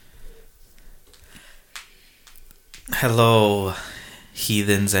Hello,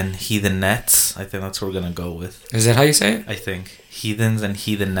 heathens and heathenettes. I think that's what we're gonna go with. Is that how you say it? I think heathens and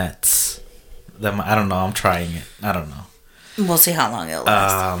heathenettes. I don't know. I'm trying it. I don't know. We'll see how long it'll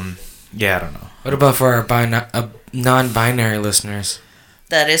last. Yeah, I don't know. What about for our non-binary listeners?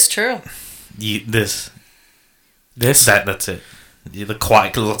 That is true. This? That's it. The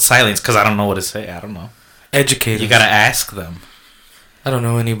quiet silence because I don't know what to say. I don't know. Educators. You gotta ask them. I don't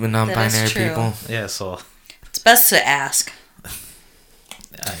know any non-binary people. Yeah, so It's best to ask.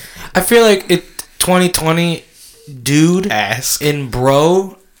 I feel like 2020, dude, ask and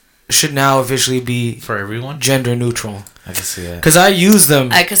bro should now officially be for everyone. Gender neutral. I can see that. Because I use them.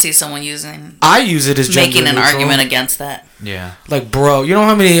 I could see someone using. I use it as gender making an neutral. argument against that. Yeah. Like bro, you know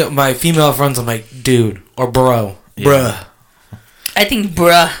how many of my female friends I'm like dude or bro, Yeah. bruh. I think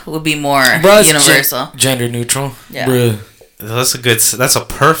bruh would be more Bruh's universal. Gender neutral. Yeah. Bruh. That's a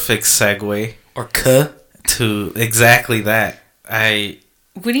perfect segue Or cuh. to exactly that.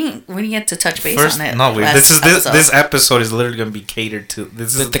 We didn't get to touch base First, on it. no, wait. This This episode is literally gonna be catered to.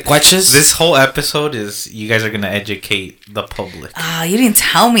 The questions? This whole episode is you guys are gonna educate the public. Ah, you didn't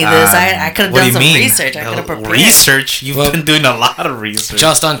tell me this. I could have done some research. I could have prepared. Research? You've been doing a lot of research.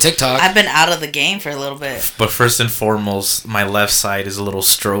 Just on TikTok. I've been out of the game for a little bit. But first and foremost, my left side is a little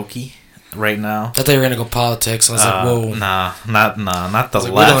strokey right now. I thought you were gonna go politics. I was like, whoa. Nah, not the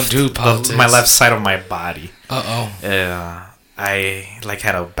like, left. we don't do politics. My left side of my body. Uh-oh. I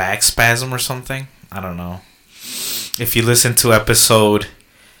had a back spasm or something. I don't know. If you listen to episode,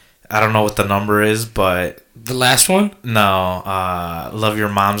 I don't know what the number is, but the last one? No, love your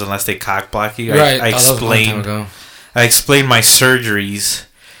moms unless they cock block you. Right. I explained my surgeries,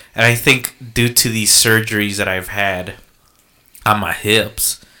 and I think due to these surgeries that I've had on my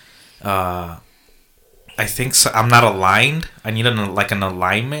hips, I think I'm not aligned. I need an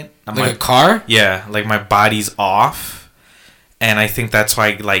alignment. Like a car? Yeah, like my body's off. And I think that's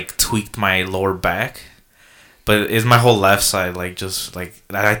why I tweaked my lower back, but it's my whole left side. I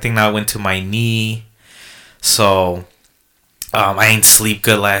think that went to my knee. So I ain't sleep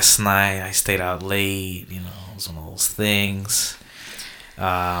good last night. I stayed out late. It was one of those things.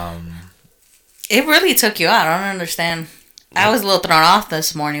 It really took you out. I don't understand. I was a little thrown off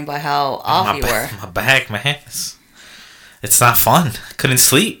this morning by how off you were. My back, man. It's not fun. I couldn't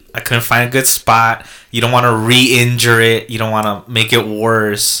sleep. I couldn't find a good spot. You don't want to re-injure it. You don't want to make it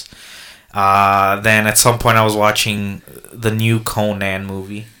worse. Then at some point I was watching the new Conan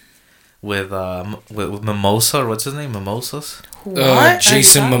movie with Mimosa, or what's his name? Mimosas? What?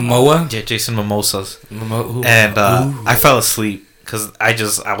 Jason Momoa? Yeah, Jason Mimosas. And I fell asleep because I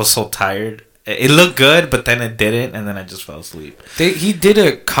was so tired. It looked good, but then it didn't, and then I just fell asleep. He did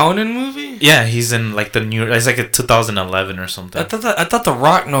a Conan movie? Yeah, he's in the new. It's like a 2011 or something. I thought The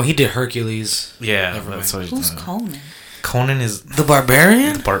Rock. No, he did Hercules. Yeah, that's what Who's Conan? Conan is the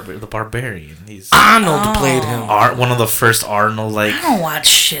Barbarian. The Barbarian. He's Arnold played him. One of the first Arnold. I don't watch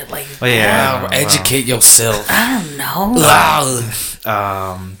shit like that. Oh, yeah, educate yourself. I don't know.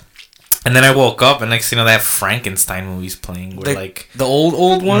 And then I woke up, and next thing you know, that Frankenstein movie's playing. Where the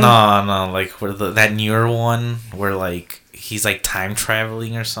old one. No, where that newer one where he's time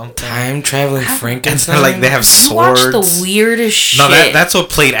traveling or something. Time traveling Frankenstein. And they have swords. You watch the weirdest shit. No, that's what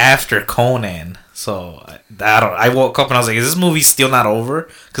played after Conan. So I woke up and I was like, "Is this movie still not over?"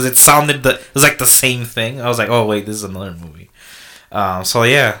 Because it sounded it was like the same thing. I was like, "Oh wait, this is another movie." So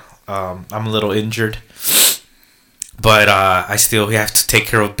yeah, I'm a little injured, but I still have to take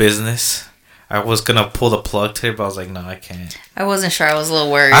care of business. I was gonna pull the plug today, but I was like, no, I can't. I wasn't sure. I was a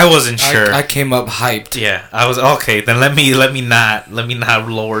little worried. I wasn't sure. I came up hyped. Yeah, I was okay. Then let me not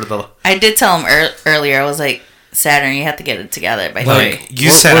lower the. I did tell him earlier. I was like, Saturn, you have to get it together by 3. You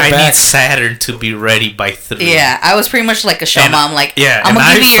said I need Saturn to be ready by 3. Yeah, I was pretty much like a show mom. Like, yeah, I'm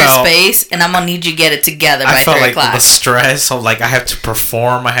gonna give you your space, and I'm gonna need you to get it together by 3 o'clock. I felt like the stress of I have to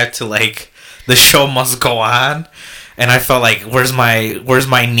perform. I have to the show must go on. And I felt like, where's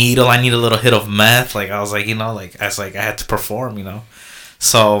my needle? I need a little hit of meth. I was like, I had to perform,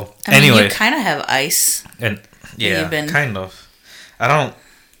 So, anyway. You kind of have ice. And, yeah, kind of.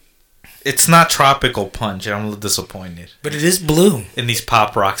 It's not tropical punch. I'm a little disappointed. But it is blue. In these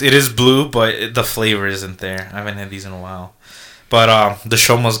Pop Rocks. It is blue, but the flavor isn't there. I haven't had these in a while. But, the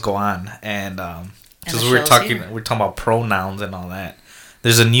show must go on. And, because we're talking about pronouns and all that.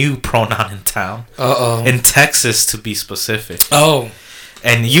 There's a new pronoun in town. Uh-oh. In Texas, to be specific. Oh.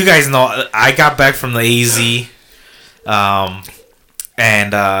 And you guys know, I got back from the AZ.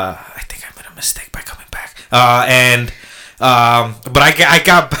 And I think I made a mistake by coming back. But I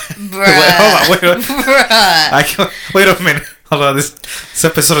got back. Bruh. Wait a minute. Hold on, this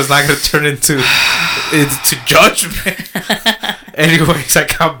episode is not gonna turn into judgment. Anyways, I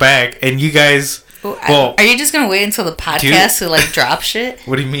come back and you guys. Well, are you just gonna wait until the podcast to like drop shit?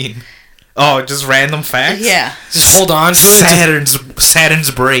 What do you mean? Oh, just random facts? Yeah. Just hold on to it.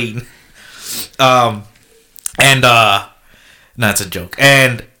 Saturn's brain. No, it's a joke.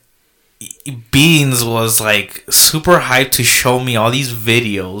 And Beans was like super hyped to show me all these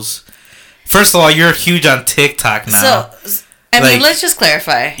videos. First of all, you're huge on TikTok now. So, I mean, let's just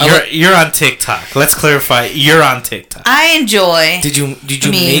clarify. You're on TikTok. Let's clarify. You're on TikTok. I enjoy. Did you memes.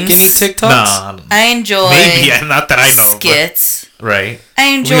 make any TikToks? No. I enjoy. Maybe not that I know. Skits. But, right. I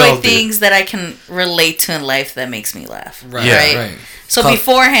enjoy things that I can relate to in life that makes me laugh. Right. Yeah. Right. So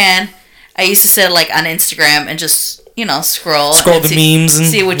beforehand, I used to sit like on Instagram and just scroll the memes and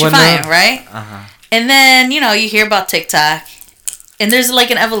see what you whatnot. find, right? Uh-huh. And then you hear about TikTok, and there's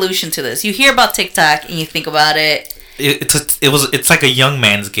like an evolution to this. You hear about TikTok and you think about it. It's like a young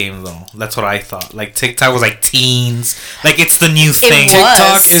man's game though. That's what I thought. Like TikTok was like teens. Like it's the new thing.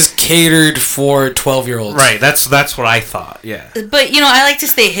 TikTok is catered for 12-year-olds. Right. That's what I thought. Yeah. But I like to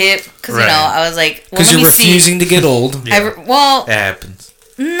stay hip because I was like, because you're refusing to get old. Yeah. Well, it happens.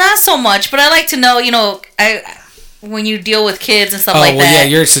 Not so much, but I like to know. When you deal with kids and stuff like that. Yeah,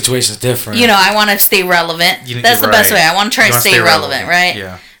 your situation's different. I want to stay relevant. That's the best way. I want to try and stay relevant, right?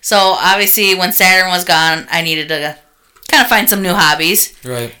 Yeah. So obviously, when Saturn was gone, I needed to kind of find some new hobbies.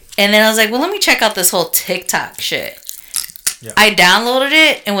 Right. And then I was like, well, let me check out this whole TikTok shit. Yeah. I downloaded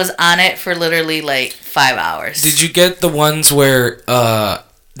it and was on it for literally like 5 hours. Did you get the ones where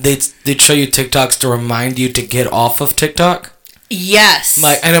they'd show you TikToks to remind you to get off of TikTok? Yes.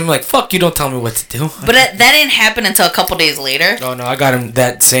 And I'm like, fuck, you don't tell me what to do. But that didn't happen until a couple days later. Oh, no, I got him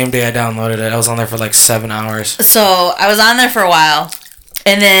that same day I downloaded it. I was on there for like 7 hours. So I was on there for a while.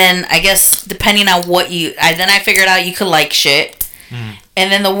 And then I guess depending on what I figured out you could like shit. Mm.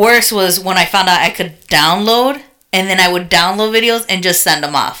 And then the worst was when I found out I could download. And then I would download videos and just send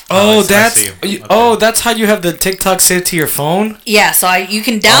them off. That's how you have the TikTok saved to your phone? Yeah, so you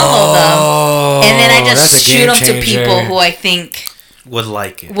can download them, and then I just shoot them to people who I think would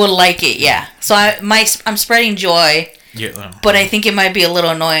like it. Yeah. So I'm spreading joy, but I think it might be a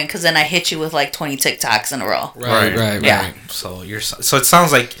little annoying because then I hit you with like 20 TikToks in a row. Right. Yeah. So it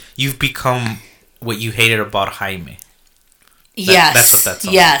sounds like you've become what you hated about Jaime. Yes. That's what that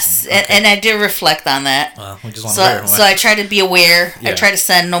sounds yes. like. Okay. And I did reflect on that. Well, we just want so I try to be aware. Yeah. I try to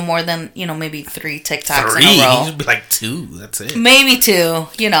send no more than, maybe 3 TikToks 3? in a row. You'd be like 2. That's it. Maybe 2,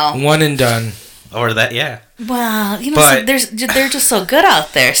 One and done. Or that, yeah. Well, they're just so good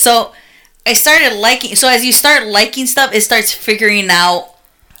out there. So I started liking. So as you start liking stuff, it starts figuring out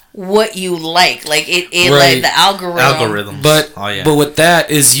what you like. Like it like the algorithm. But with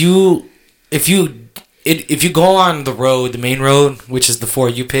that is if you go on the road, the main road, which is the For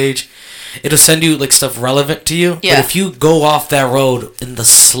You page, it'll send you like stuff relevant to you. Yeah. But if you go off that road in the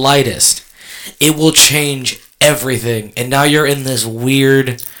slightest, it will change everything. And now you're in this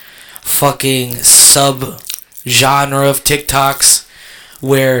weird fucking sub genre of TikToks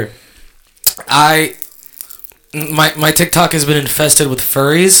where my TikTok has been infested with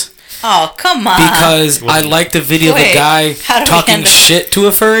furries. Oh, come on. Because I liked the video of a guy talking shit to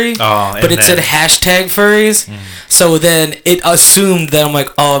a furry, but it said hashtag furries. Mm. So then it assumed that I'm like,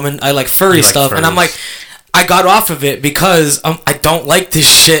 I like furry stuff. And I'm like, I got off of it because I don't like this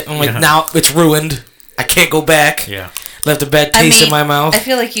shit. I'm like, now it's ruined. I can't go back. Yeah. Left a bad taste in my mouth. I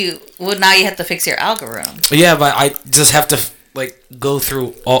feel like now you have to fix your algorithm. Yeah, but I just have to go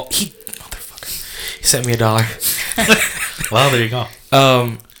through all. Motherfucker. He sent me $1. Well, there you go.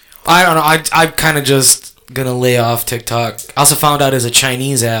 I don't know. I'm kind of just gonna lay off TikTok. I also found out it's a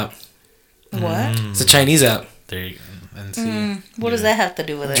Chinese app. What? It's a Chinese app. There you go. And see. What does that have to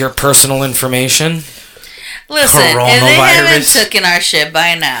do with it? Your personal information. Listen, if they haven't taken our shit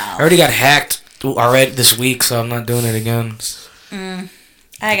by now. I already got hacked already this week, so I'm not doing it again.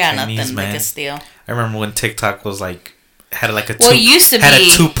 I got nothing like a steal. I remember when TikTok was like had a used to had be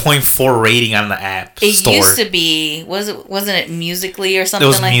a 2.4 rating on the app store. It used to be wasn't it Musically or something? It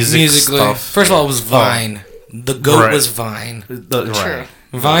was like Musically. Stuff. First of all, it was Vine. The GOAT was Vine. True.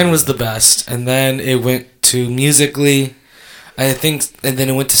 Vine was the best, and then it went to Musically, I think, and then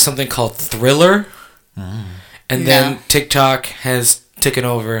it went to something called Thriller, and then TikTok has taken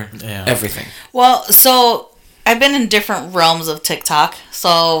over everything. Well, so I've been in different realms of TikTok,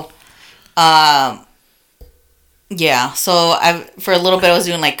 so. Yeah, so for a little bit I was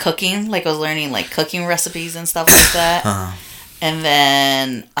doing like cooking, like I was learning like cooking recipes and stuff like that. And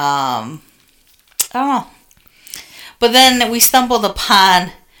then I don't know. But then we stumbled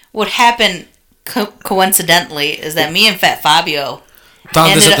upon what happened coincidentally, is that me and Fat Fabio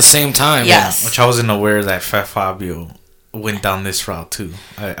found this at the same time. Yes. Yeah, which I wasn't aware that Fat Fabio went down this route too.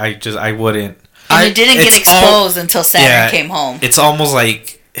 I wouldn't. And it didn't get exposed until Saturn came home. It's almost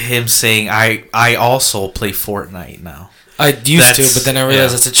like him saying, "I also play Fortnite now." I used to, but then I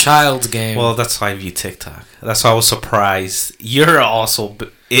realized it's a child's game. Well, that's why I view TikTok. That's why I was surprised. You're also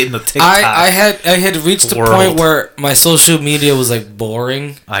in the TikTok. I had reached the point where my social media was like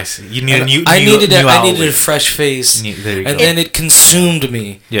boring. I see. You need I needed a fresh face, and then it consumed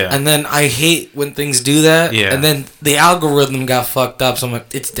me. Yeah. And then I hate when things do that. Yeah. And then the algorithm got fucked up, so I'm like,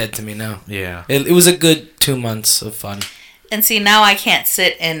 it's dead to me now. Yeah. It was a good 2 months of fun. And see, now I can't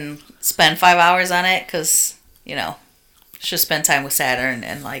sit and spend 5 hours on it because should spend time with Saturn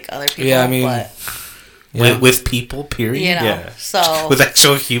and like other people. Yeah, I mean, with people, period. So with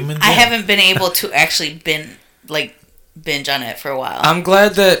actual humans. I haven't been able to actually binge on it for a while. I'm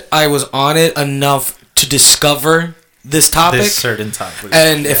glad that I was on it enough to discover this topic, this certain topic,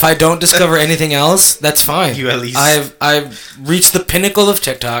 and if I don't discover anything else, that's fine. You at least I've reached the pinnacle of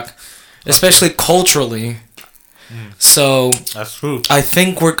TikTok, especially culturally. So that's true. I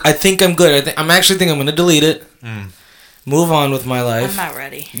think I'm good. I'm actually think I'm gonna delete it. Move on with my life. I'm not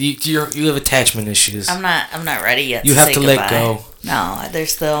ready. You have attachment issues. I'm not ready yet. You have to let go. No,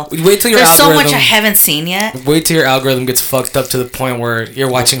 there's still. Wait till your there's algorithm, so much I haven't seen yet. Wait till your algorithm gets fucked up to the point where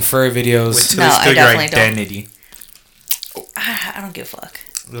you're watching furry videos. Wait till I definitely your identity. Don't. I don't give a fuck.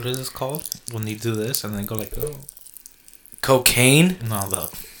 What is this called? When they do this and then go like, oh, cocaine? No,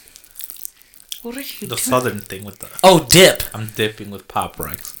 what are you doing? southern thing with the. Oh, dip. I'm dipping with Pop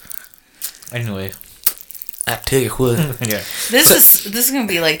Rocks. Anyway. I tell you what. Yeah. This is gonna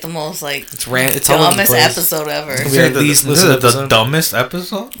be like the most like it's dumbest episode ever. This is the dumbest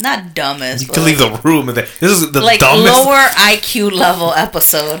episode. Not dumbest. You can leave the room. This is the like dumbest. Lower IQ level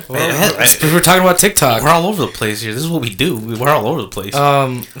episode. We're talking about TikTok. We're all over the place here. This is what we do. We're all over the place.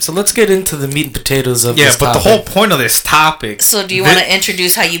 So let's get into the meat and potatoes of this topic. The whole point of this topic. So do you want to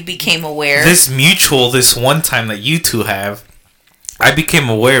introduce how you became aware? This one time that you two have, I became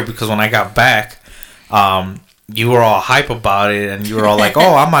aware because when I got back, you were all hype about it, and you were all like,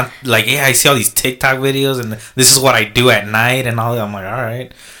 "Oh, I'm on I see all these TikTok videos, and this is what I do at night, and all that." I'm like, "All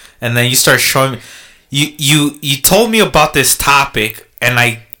right," and then you start showing me. You told me about this topic, and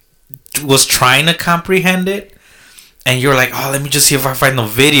I was trying to comprehend it, and you were like, "Oh, let me just see if I find the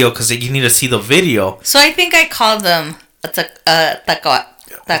video, because you need to see the video." So I think I called them tacuache.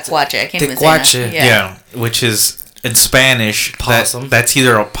 I can't even say that. Yeah, which is in Spanish. Possum. That's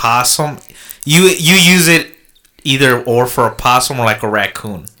either a possum. You use it either or for a possum or like a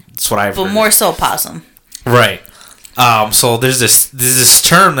raccoon. That's what I've heard. But more so possum. Right. So there's this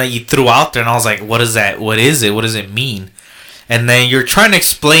term that you threw out there, and I was like, what is that? What is it? What does it mean? And then you're trying to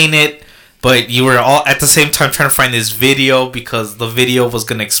explain it, but you were all at the same time trying to find this video because the video was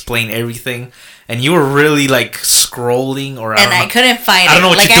going to explain everything. And you were really like scrolling, I couldn't find it. I don't know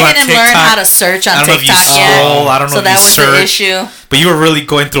what you do on TikTok. I didn't learn how to search on TikTok yet. I don't know if you scroll. I don't know if you search. So that was the issue. But you were really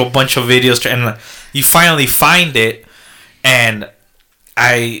going through a bunch of videos, and you finally find it. And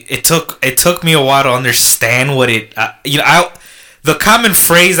it took me a while to understand what it. The common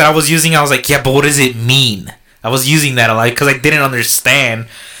phrase that I was using, I was like, yeah, but what does it mean? I was using that a lot because I didn't understand.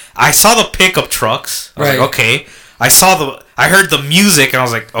 I saw the pickup trucks. I was like, okay. I heard the music, and I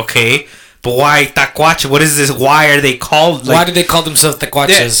was like, okay. But why tacuache? What is this? Why are they called? Why did they call themselves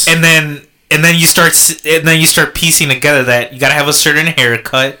tacuaches? Yeah, and then you start piecing together that you gotta have a certain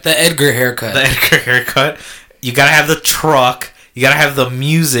haircut. The Edgar haircut. You gotta have the truck. You gotta have the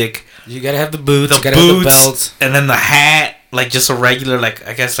music. You gotta have the boots. You gotta have the belt. And then the hat, like just a regular, like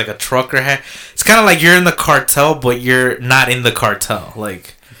I guess like a trucker hat. It's kind of like you're in the cartel, but you're not in the cartel,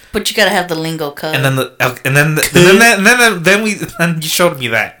 like. But you gotta have the lingo code. And then you showed me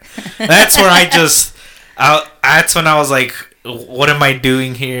that. That's where that's when I was like, what am I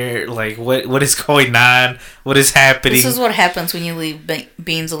doing here? Like, what is going on? What is happening? This is what happens when you leave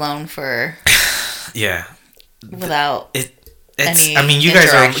beans alone for. Yeah. Without. I mean, you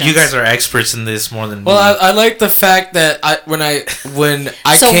guys are experts in this more than me. Well, I like the fact that when I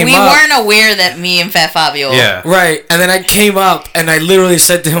so came we weren't aware that me and Fat Fabio. Yeah. Right, and then I came up and I literally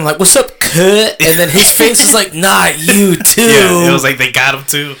said to him like, "What's up, cut?" And then his face was like, "Not you too." Yeah, it was like they got him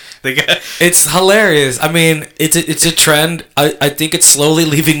too. It's hilarious. I mean, it's a trend. I think it's slowly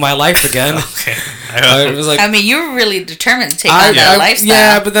leaving my life again. Okay. I mean, you were really determined to take on that lifestyle.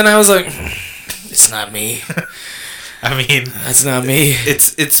 Yeah, but then I was like, it's not me. I mean, that's not me.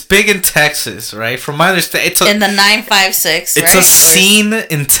 It's big in Texas, right? From my understanding, in the 956. It's a scene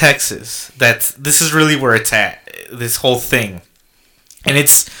in Texas. This is really where it's at. This whole thing, and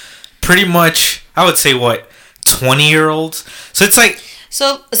it's pretty much I would say 20-year-olds. So it's like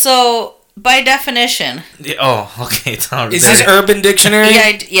so by definition. Oh, okay. Is this Urban Dictionary?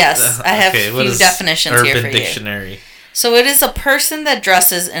 Yeah. Yes, I have a few definitions here for you. Urban Dictionary. So it is a person that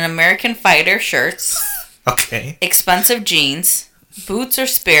dresses in American Fighter shirts. Okay. Expensive jeans, boots or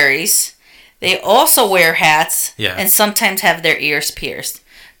Sperry's. They also wear hats and sometimes have their ears pierced.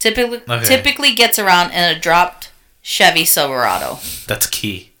 Typically gets around in a dropped Chevy Silverado. That's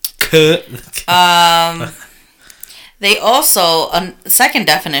key. They also, a second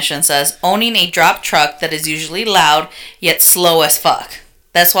definition says, owning a drop truck that is usually loud yet slow as fuck.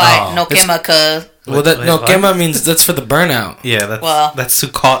 That's why no quema could. Well, no quema means that's for the burnout. Yeah, that's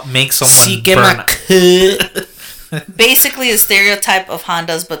to make someone burn. Basically, the stereotype of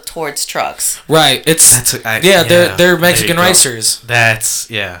Hondas, but towards trucks. Right. They're Mexican racers. That's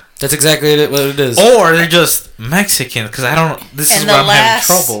exactly what it is. Or they're just Mexican, because I don't. This is what I'm having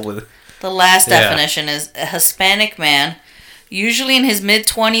trouble with. The last definition is a Hispanic man, usually in his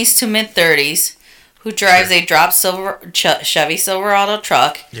mid-20s to mid-30s, who drives a drop Chevy Silverado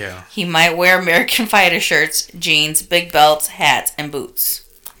truck. Yeah. He might wear American Fighter shirts, jeans, big belts, hats, and boots.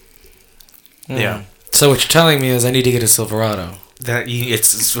 Yeah. So what you're telling me is I need to get a Silverado.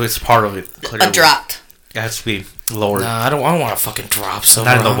 It's part of it. Clearly. A dropped. It has to be lowered. Nah, I don't want to fucking drop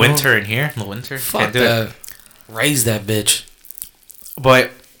Silverado. Not in the winter in here. In the winter. Fuck can't do that. It. Raise that bitch.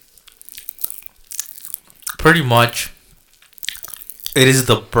 But pretty much it is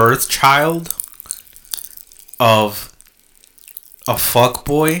the birth child of a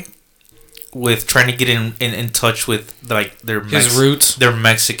fuckboy with trying to get in touch with their roots. Their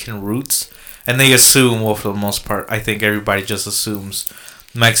Mexican roots. And they assume, well, for the most part, I think everybody just assumes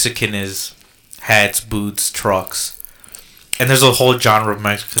Mexican is hats, boots, trucks. And there's a whole genre of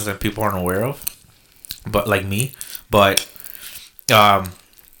Mexicans that people aren't aware of. But like me. But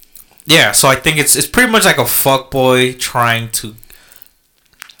yeah, so I think it's pretty much like a fuckboy trying to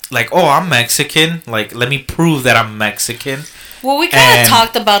I'm Mexican. Like, let me prove that I'm Mexican. Well, we kind of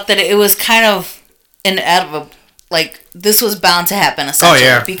talked about that it was kind of inevitable. Like, this was bound to happen,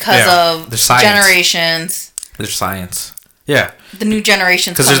 essentially. Because of generations. There's science. Yeah. The new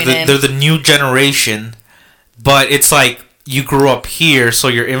generations coming in. They're the new generation, but it's like you grew up here, so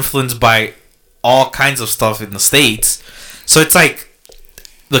you're influenced by all kinds of stuff in the States. So it's like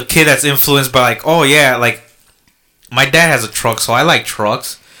the kid that's influenced by my dad has a truck, so I like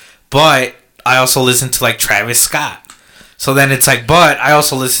trucks, but I also listen to Travis Scott. So then it's but I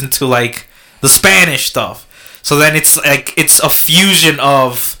also listen to the Spanish stuff. So then it's a fusion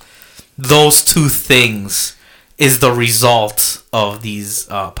of those two things is the result of these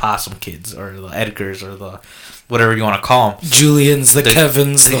possum kids or the Edgars or the whatever you want to call them. Julians, the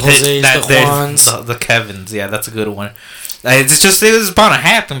Kevins, the Jose's, the Juans. The Kevins, yeah, that's a good one. It was bound to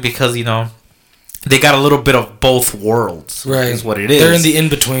happen because, they got a little bit of both worlds. Right. Is what it is. They're in the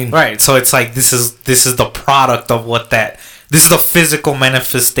in-between. Right. So it's this is the product of what that... This is the physical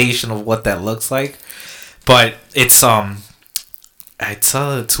manifestation of what that looks like. But it's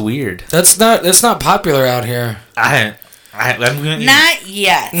weird. That's not popular out here. Not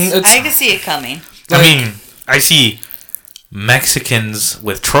yet. I can see it coming. I see Mexicans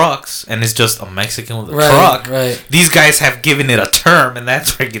with trucks, and it's just a Mexican with a truck. Right. These guys have given it a term, and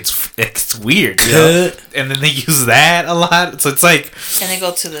that's where it gets weird. And then they use that a lot. So it's And they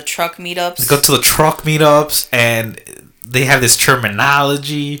go to the truck meetups. and they have this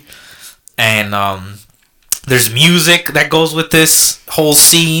terminology, and there's music that goes with this whole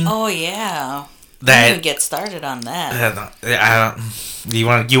scene. Oh yeah. That even get started on that. You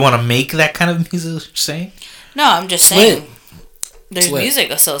want to make that kind of music? What you're saying? No, I'm just saying. There's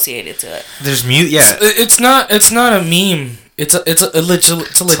music associated to it. There's music. Yeah. It's not a meme. It's a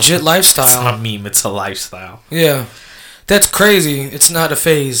legit lifestyle. It's not a meme. It's a lifestyle. Yeah, that's crazy. It's not a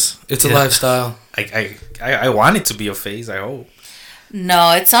phase. It's a lifestyle. I want it to be a phase. I hope.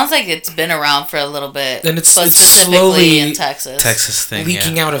 No, it sounds like it's been around for a little bit. And it's slowly in Texas. Texas thing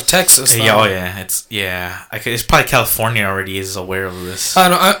leaking out of Texas. Though. Oh yeah, it's probably California already is aware of this.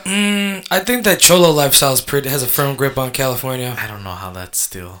 I think that Cholo lifestyle has a firm grip on California. I don't know how that's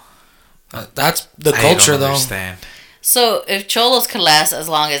still. That's the culture, though. Understand. So if Cholos can last as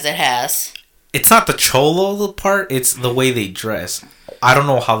long as it has, it's not the Cholo part; it's the way they dress. I don't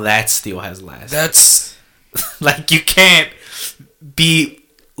know how that still has lasted. That's you can't be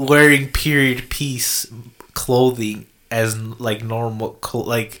wearing period piece clothing as normal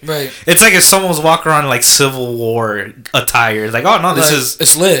right. It's if someone was walking around Civil War attire. It's oh no,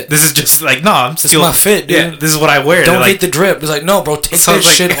 it's lit. This is just no, I'm still. It's my fit, dude. Yeah, this is what I wear. Don't hate the drip. It's no, bro, take that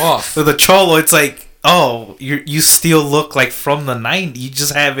shit off. With the Cholo, it's oh, you still look like from the 90s. You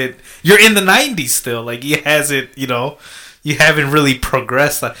just haven't. You're in the 90s still. Like you hasn't. You haven't really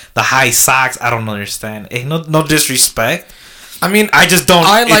progressed. Like the high socks. I don't understand. Ain't no disrespect. I mean, I just don't.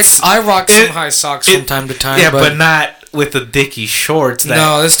 I rock some high socks from time to time. Yeah, but not with the Dickie shorts.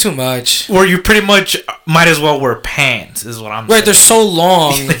 No, that's too much. Where you pretty much might as well wear pants. Is what I'm saying. Right, they're so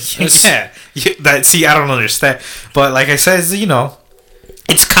long. Yeah. See, I don't understand. But like I said,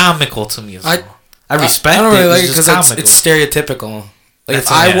 it's comical to me as well. I respect it. I don't really like it because it's stereotypical. Like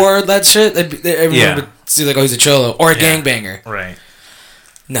if I wore that shit, everyone would see like, oh, he's a cholo or a gangbanger. Right.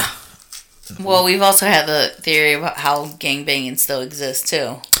 No. Well, we've also had the theory about how gangbanging still exists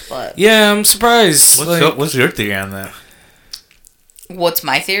too. But yeah, I'm surprised. What's your theory on that? What's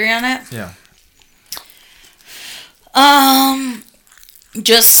my theory on it? Yeah.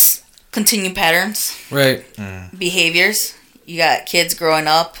 Just continue patterns. Right. Behaviors. You got kids growing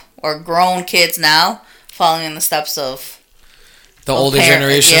up, or grown kids now, following in the steps of the older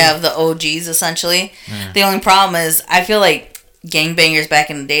generation. Yeah, of the OGs, essentially. The only problem is, I feel like gangbangers back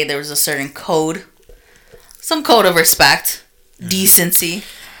in the day, there was a certain code. Some code of respect. Decency.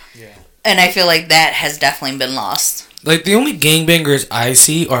 Yeah. And I feel like that has definitely been lost. Like, the only gangbangers I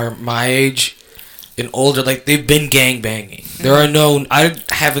see are my age and older. Like, they've been gangbanging. There are I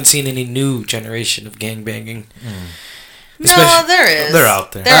haven't seen any new generation of gangbanging. No, there is. They're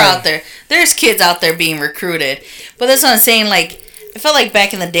out there. They're out there. There's kids out there being recruited. But that's what I'm saying. Like, I felt like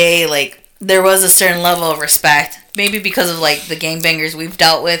back in the day, like, there was a certain level of respect. Maybe because of, like, the gangbangers we've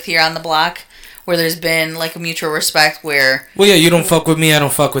dealt with here on the block, where there's been, like, a mutual respect where... Well, yeah, you don't fuck with me, I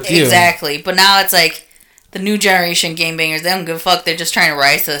don't fuck with you. Exactly. But now it's, like, the new generation gangbangers, they don't give a fuck. They're just trying to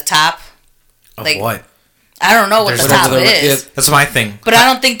rise to the top. Of like, what? I don't know what the top is. Yeah, that's my thing. But I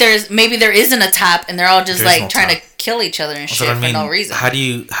don't think maybe there isn't a top, and they're all just, like, trying to kill each other and shit for no reason. How do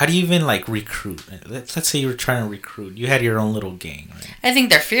you even like recruit? Let's say you were trying to recruit. You had your own little gang, right? I think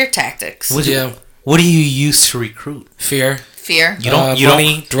they're fear tactics. What do you use to recruit? Fear. You don't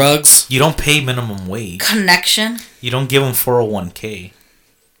money, drugs. You don't pay minimum wage. Connection. You don't give them 401k.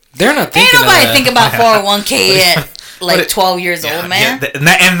 They're not thinking. Ain't nobody think about 401k at like 12 years old, man. Yeah,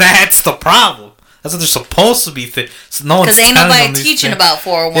 and that's the problem. That's what they're supposed to be. Because ain't nobody teaching about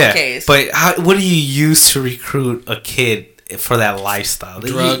 401ks. Yeah, but what do you use to recruit a kid for that lifestyle?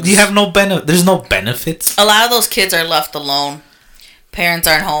 Drugs. You have no benefit. There's no benefits. A lot of those kids are left alone. Parents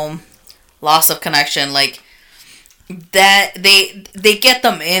aren't home. Loss of connection. Like, that, they get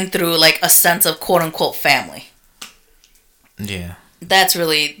them in through, like, a sense of quote-unquote family. Yeah. That's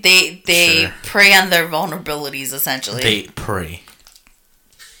really... They prey on their vulnerabilities, essentially. They prey.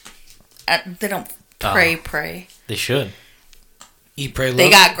 They don't pray. They should. Eat, pray, love. They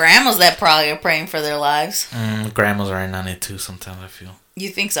got grandmas that probably are praying for their lives. Grandmas are in on it too sometimes, I feel. You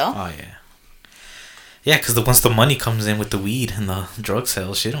think so? Oh, yeah. Yeah, because once the money comes in with the weed and the drug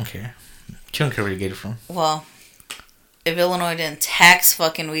sales, she don't care. She don't care where you get it from. Well, if Illinois didn't tax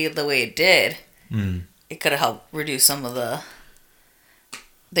fucking weed the way it did, it could have helped reduce some of the...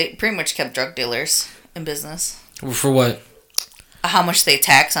 They pretty much kept drug dealers in business. For what? How much they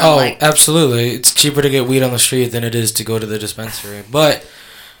tax on, absolutely. It's cheaper to get weed on the street than it is to go to the dispensary. But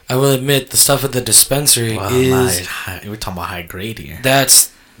I will admit, the stuff at the dispensary is... We're talking about high grade here.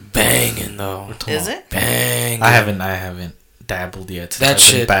 That's banging, though. Is it? Banging. I haven't dabbled yet. That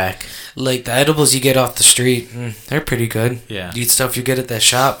shit. Back. Like, the edibles you get off the street, they're pretty good. Yeah. The stuff you get at that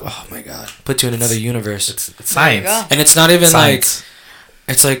shop, oh my god. Put you in another universe. It's science. And it's not even science.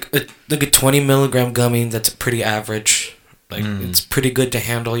 It's like a 20 milligram gummy that's pretty average. Like, it's pretty good to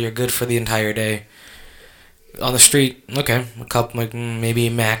handle. You're good for the entire day. On the street, okay. A couple, like, maybe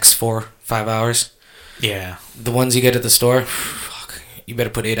max 4-5 hours. Yeah. The ones you get at the store, fuck, you better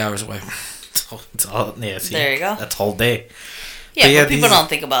put 8 hours away. See, there you go. That's whole day. Yeah, but people don't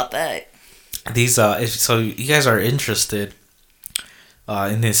think about that. These, so you guys are interested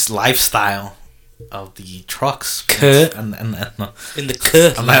in this lifestyle of the trucks. In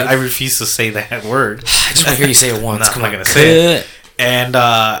the I refuse to say that word. I just want to hear you say it once. I'm not going to say it. And,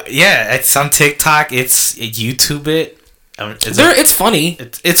 it's on TikTok. It's YouTube it. It's funny.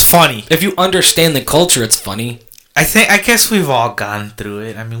 It's funny. If you understand the culture, it's funny. I guess we've all gone through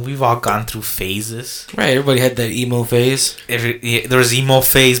it. I mean, we've all gone through phases. Right, everybody had that emo phase. There was emo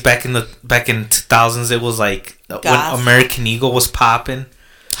phase back in 2000s. It was like when American Eagle was popping.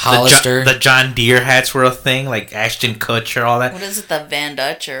 Hollister. The John Deere hats were a thing, like Ashton Kutcher, all that. What is it, the Van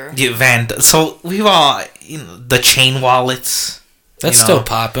Dutch or? Yeah, So we've all, the chain wallets. That's still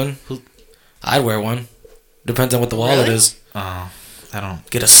popping. I'd wear one. Depends on what the wallet is. Oh, I don't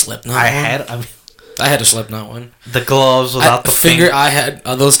get a Slipknot. I I had a Slipknot one. The gloves without the finger. I had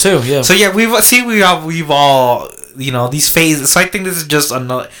those too. Yeah. So yeah, we've all these phases. So I think this is just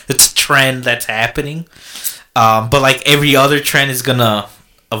it's a trend that's happening. But like every other trend is gonna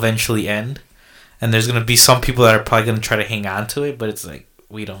eventually end, and there's gonna be some people that are probably gonna try to hang on to it. But it's like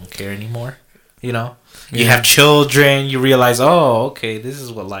we don't care anymore. You have children. You realize, oh, okay, this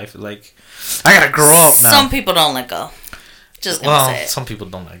is what life is like. I gotta grow up now. Some people don't let go. Just gonna say it. Some people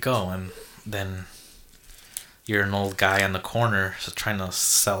don't let go, and then you're an old guy on the corner trying to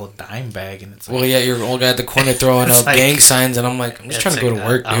sell a dime bag, and it's like, you're an old guy at the corner throwing up gang signs, and I'm like, I'm just trying to go to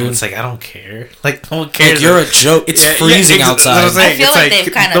work, dude. It's like I don't care. Like no one cares. Like, you're a joke. It's freezing outside. I feel like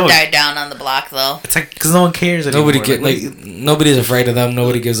they've kind of died down on the block, though. It's like because no one cares anymore. Nobody's afraid of them.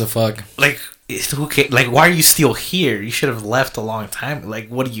 Nobody gives a fuck. Like who cares? Like why are you still here? You should have left a long time. Like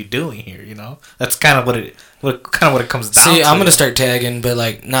what are you doing here? That's kind of what it comes down to. See, I'm gonna start tagging, but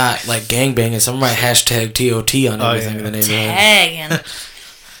like not like gangbanging. So I'm gonna write hashtag TOT on everything in the neighborhood. Tagging.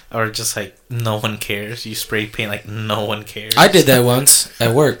 Or just like no one cares. You spray paint like no one cares. I did that once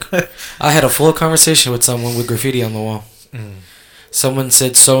at work. I had a full conversation with someone with graffiti on the wall. Someone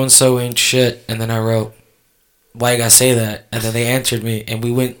said so and so ain't shit, and then I wrote, "Why you gotta say that?" And then they answered me, and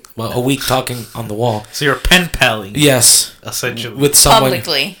we went a week talking on the wall. So you're pen palling. Yes, essentially with someone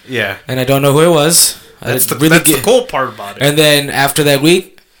publicly. Yeah, and I don't know who it was. That's the cool part about it. And then after that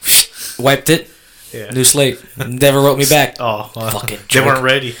week, wiped it. Yeah. New slate. Never wrote me back. Oh, fucking jerk. They weren't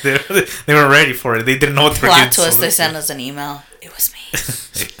ready. They weren't ready for it. They didn't know what they were getting. Plot twist. They sent us an email. It was me.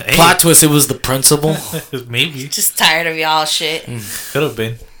 Hey. Plot twist. It was the principal. Maybe. Just tired of y'all shit. Could have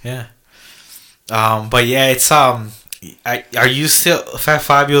been. Yeah. But yeah, it's are you still Fat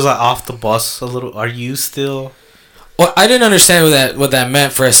Fabio's off the bus a little? Are you still? Well, I didn't understand what that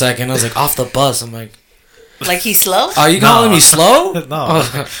meant for a second. I was like, off the bus. I'm like he's slow? Are you calling me slow? No.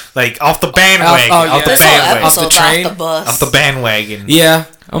 Like off the bandwagon. Off the train. Off the bus. Off the bandwagon. Yeah.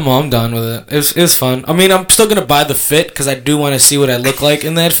 I'm done with it. It was fun. I mean, I'm still going to buy the fit because I do want to see what I look like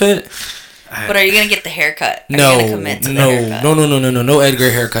in that fit. But are you going to get the haircut? Are no. You gonna commit to the haircut? No. No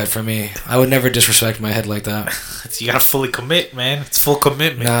Edgar haircut for me. I would never disrespect my head like that. You got to fully commit, man. It's full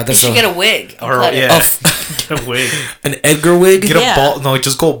commitment. Nah, you should get a wig. Or, yeah. Get a wig. An Edgar wig? Get a bald. No,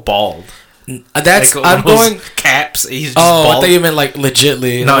 just go bald. That's like I'm going caps. He's just bald. I thought you meant like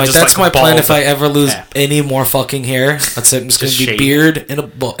legitly. No, like, that's like my plan. If I ever lose any more fucking hair, that's it. I'm just gonna be beard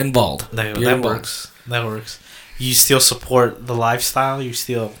and bald. That works. That works. You still support the lifestyle. You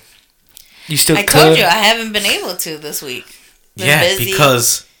still. I told you I haven't been able to this week. Busy.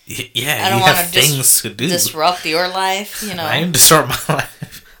 Because I don't want to things to do. Disrupt your life. I didn't disrupt my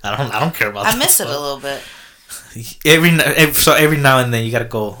life. I don't care about. I miss it a little bit. Every now and then you gotta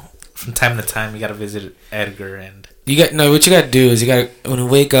go. From time to time, you gotta visit Edgar and what you gotta do is when you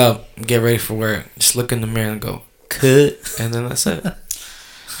wake up, get ready for work, just look in the mirror and go cut, and then that's it.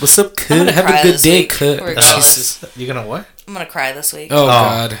 What's up, cut? Have a good day, cut. You're gonna what? I'm gonna cry this week. Oh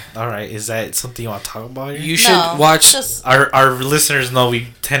God! All right, is that something you want to talk about? You should watch. Our listeners know we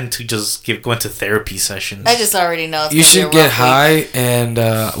tend to just go into therapy sessions. I just already know. You should get high and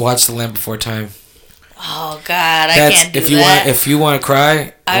watch The Land Before Time. Oh God, I can't do that. If you want to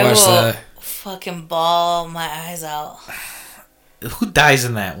cry, watch that. Fucking bawl my eyes out. Who dies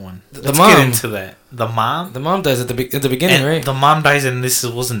in that one? Let's get into that. The mom. The mom dies at the beginning, right? The mom dies, and this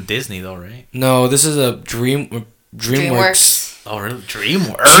wasn't Disney though, right? No, this is a DreamWorks. Oh, really? Early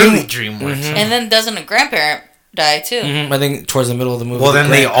DreamWorks. Mm-hmm. And then doesn't a grandparent die too? Mm-hmm. I think towards the middle of the movie. Well,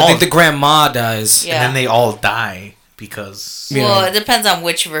 then I think the grandma dies. Yeah. And then they all die. Because it depends on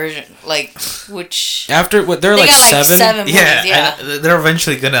which version, which after they're like seven movies, yeah. They're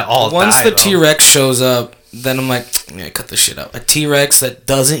eventually gonna all once die. The T-Rex shows up, then I'm like, cut this shit up. A T-Rex that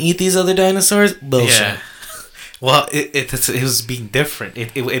doesn't eat these other dinosaurs, bullshit. Yeah. Well, it was being different.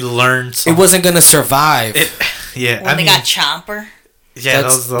 It learned. Something. It wasn't gonna survive. When they got Chomper. Yeah,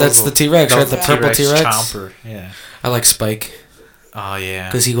 that's the T-Rex, right? The purple T-Rex. Chomper. Yeah. I like Spike. Oh yeah.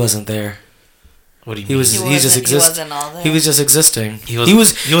 Because he wasn't there. What do you mean? He wasn't all there. He was just existing. He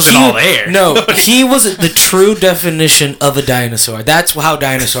wasn't all there. No, he was the true definition of a dinosaur. That's how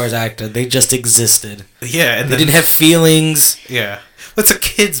dinosaurs acted. They just existed. Yeah, and they didn't have feelings. Yeah. It's a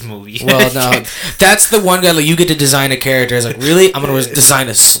kid's movie. Well, no. That's the one guy, you get to design a character. It's like, really? I'm going to design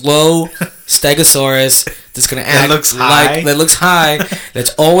a slow Stegosaurus that's going to act that looks high,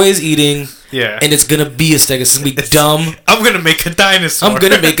 that's always eating. Yeah. And it's going to be a Stegosaurus. It's going to be dumb. I'm going to make a dinosaur. And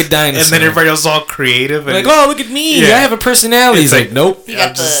then everybody else is all creative. And oh, look at me. Yeah. I have a personality. He's like, nope. You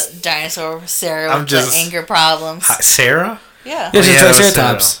got the dinosaur Sarah with the anger problems. Sarah? Yeah. Yeah,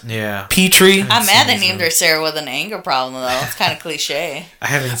 Triceratops. Yeah. Petrie. I'm mad they named her Sarah with an anger problem, though. It's kind of cliche.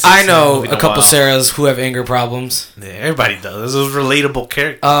 I know a couple Sarahs who have anger problems. Yeah, everybody does. Those relatable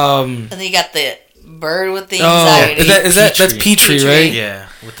characters. And then you got the bird with the anxiety. That's Petrie, right? Yeah.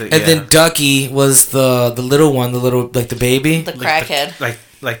 Then Ducky was the little one, like the baby, the crackhead,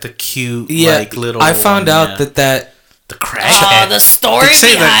 like the cute, like little. I found out that the crackhead. Oh, the story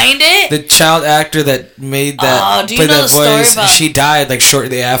behind it. The child actor that made that played that voice, she died like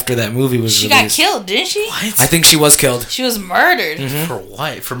shortly after that movie was released. She got killed, didn't she? What? I think she was killed. She was murdered. Mm-hmm. For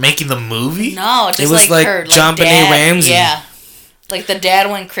what? For making the movie? No, just it was like her John Benet Ramsey. Yeah. Like the dad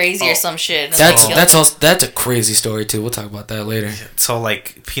went crazy or some shit. That's a crazy story too. We'll talk about that later. So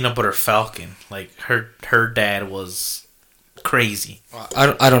like Peanut Butter Falcon, like her dad was crazy.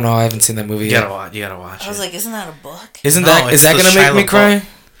 I don't know. I haven't seen that movie yet. You gotta watch it. I was like, isn't that a book? Is that gonna make me cry?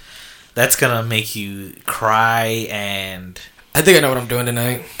 That's gonna make you cry and I think I know what I'm doing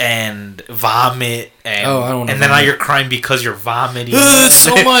tonight. And vomit and I don't know. And then now you're crying because you're vomiting.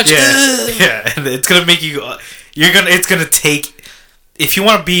 So much. yeah. And it's gonna make you. It's gonna take. If you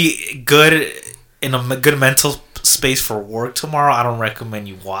want to be good in a good mental space for work tomorrow, I don't recommend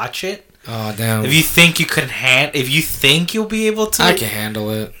you watch it. Oh damn! If you think you can if you think you'll be able to, I can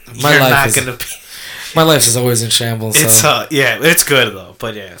handle it. My life is always in shambles. It's it's good though.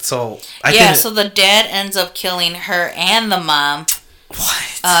 But yeah, so so the dad ends up killing her and the mom.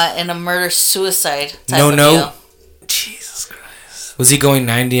 What? In a murder-suicide type of deal. Jesus Christ! Was he going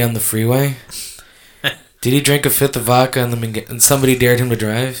 90 on the freeway? Did he drink a fifth of vodka and somebody dared him to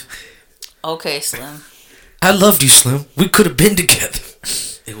drive? Okay, Slim. I loved you, Slim. We could have been together.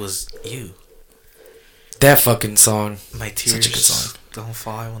 It was you. That fucking song. My tears such a good song. Don't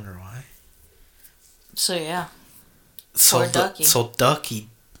fall. I wonder why. So yeah. Poor Ducky. So Ducky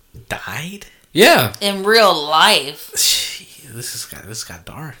died? Yeah. In real life. This got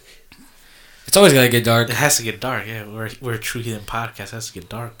dark. It's always gotta get dark. It has to get dark. Yeah, we're a True Heathen podcast. It has to get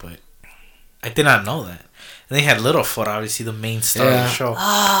dark, but I did not know that. And they had Littlefoot, obviously the main star of the show.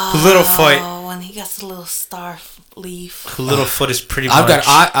 Oh, Littlefoot. When he gets a little star leaf. Littlefoot is pretty much.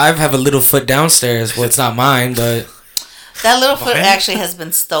 I have a Littlefoot downstairs. Well, it's not mine, but that Littlefoot actually has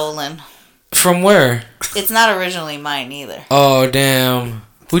been stolen. From where? It's not originally mine either. Oh damn!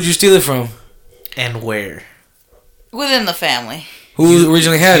 Who'd you steal it from? And where? Within the family. Who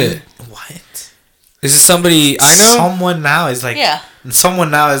originally had it? What? Is it somebody I know? Someone now is like. Yeah. Someone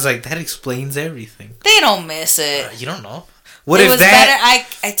now is like, that explains everything. They don't miss it. You don't know. What if that?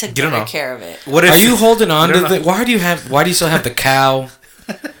 Better, I took better care of it. What if? Are you holding on to the? Why do you still have the cow?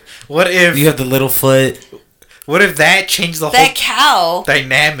 What if you have the Littlefoot? What if that changed the whole cow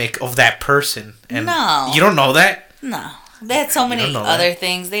dynamic of that person? And no, you don't know that. No, they had so many other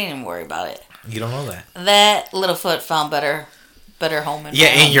things. They didn't worry about it. You don't know that. That Littlefoot found better home in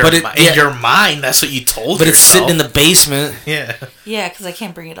your mind. That's what you told. But yourself. It's sitting in the basement. Yeah. Yeah, because I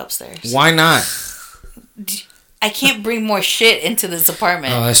can't bring it upstairs. Why not? I can't bring more shit into this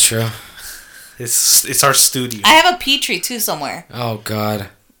apartment. Oh, that's true. It's our studio. I have a Petrie too somewhere. Oh God.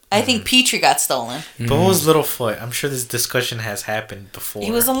 I think Petrie got stolen. But what was Littlefoot? I'm sure this discussion has happened before. He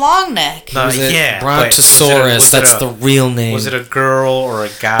was a long neck. No, Brontosaurus. That's the real name. Was it a girl or a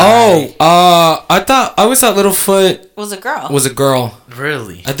guy? Oh, I always thought Littlefoot was a girl. Was a girl.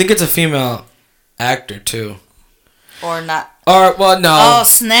 Really? I think it's a female actor too. Or not. Or well, no. Oh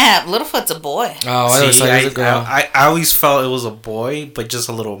snap! Littlefoot's a boy. Oh, I always thought it was a girl. I always felt it was a boy, but just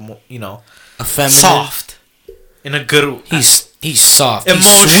a little more, effeminate, soft, in a good. He's soft.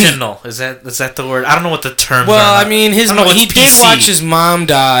 Emotional. Is that the word? I don't know what the term. Well, I mean, he did watch his mom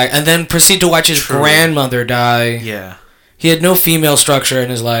die, and then proceed to watch his grandmother die. Yeah. He had no female structure in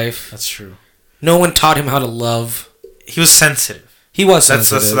his life. That's true. No one taught him how to love. He was sensitive. He was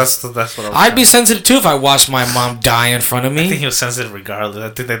sensitive. That's what I was. I'd be sensitive too if I watched my mom die in front of me. I think he was sensitive regardless. I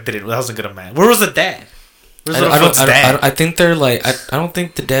think that wasn't good a man. Where was the dad? I think they're like. I don't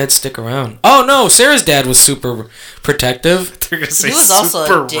think the dads stick around. Oh no, Sarah's dad was super protective. He was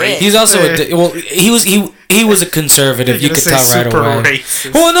also a dick. He's also a dick. Well, he was a conservative. You could tell right away.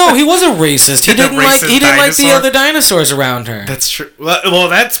 Racist. Well, no, he wasn't racist. He didn't like the other dinosaurs around her. That's true. Well,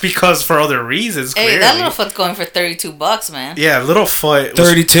 that's because for other reasons. Hey, that Littlefoot's going for $32, man. Yeah, Littlefoot.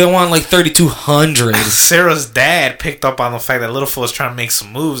 32. I want like 3,200. Sarah's dad picked up on the fact that Littlefoot was trying to make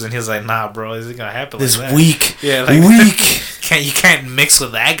some moves, and he was like, "Nah, bro, this isn't gonna happen." This like that. Weak. Yeah, like weak. You can't mix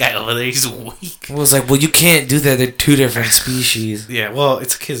with that guy over there. He's weak. Well, it's like, well, you can't do that. They're two different species. Yeah, well,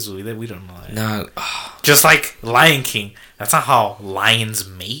 it's a kids movie. We don't know that. Nah. Just like Lion King. That's not how lions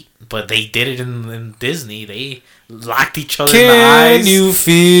mate. but they did it in Disney. They locked each other in the eyes. Can you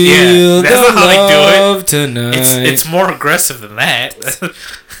feel that's the not how love they do it. Tonight? It's more aggressive than that.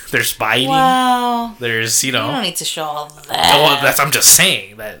 There's biting. Wow. There's, you don't need to show all that. Well, I'm just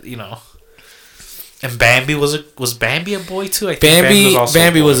saying that, And Bambi was Bambi a boy too? I think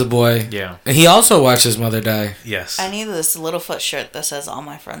Bambi was a boy. Yeah. And he also watched his mother die. Yes. I need this Littlefoot shirt that says "All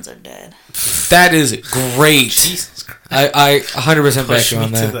my friends are dead." That is great. Jesus Christ. I 100% back you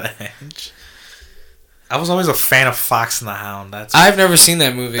on that. I was always a fan of Fox and the Hound. I've never seen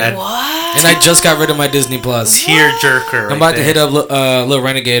that movie. What? And I just got rid of my Disney Plus. Tearjerker. I'm about to hit up Little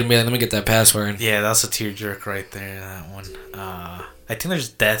Renegade and be like, let me get that password. Yeah, that's a tearjerker right there. That one. I think there's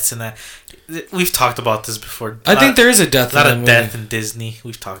deaths in that. We've talked about this before. I think there is a death. A lot of death in Disney.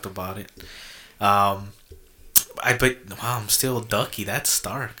 We've talked about it. I'm still Ducky. That's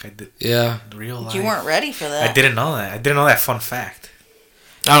Stark. Yeah. Real life. You weren't ready for that. I didn't know that. I didn't know that fun fact.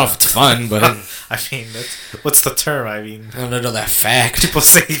 I don't know if it's fun, but I mean, what's the term? I mean, I don't know that fact. People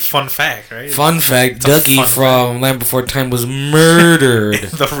say fun fact, right? Fun fact: Dougie from Land Before Time was murdered.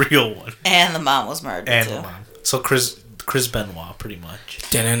 The real one. And the mom was murdered too. The mom. So Chris Benoit, pretty much.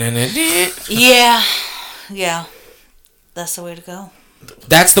 Yeah. That's the way to go.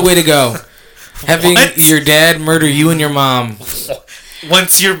 That's the way to go. Having your dad murder you and your mom.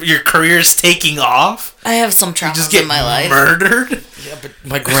 Once your career is taking off, I have some traumas in my life. Murdered? Yeah, but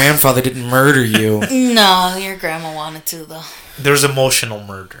my grandfather didn't murder you. No, your grandma wanted to though. There's emotional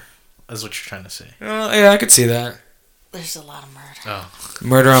murder. Is what you're trying to say. Yeah, I could see that. There's a lot of murder. Oh.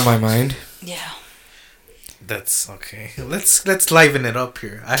 Murder on my mind. Yeah. That's okay. Let's liven it up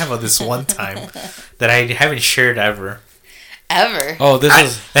here. I have this one time that I haven't shared ever. Ever? Oh, I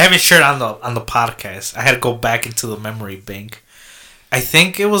haven't shared on the podcast. I had to go back into the memory bank. I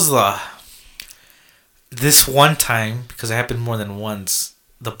think it was this one time, because it happened more than once,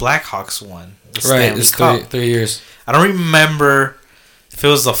 the Blackhawks won. Right, it's 3 years. I don't remember if it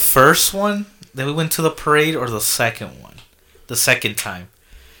was the first one that we went to the parade or the second one. The second time.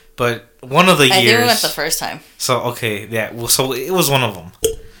 But one of the years. I think we went the first time. So, okay, yeah. Well, so it was one of them.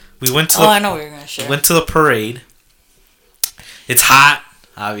 We went to I know we were going to share. Went to the parade. It's hot,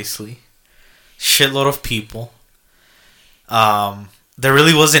 obviously. Shitload of people. There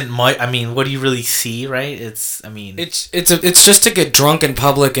really wasn't much. I mean, what do you really see, right? It's just to get drunk in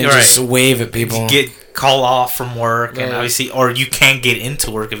public and just wave at people. You get called off from work, and obviously, or you can't get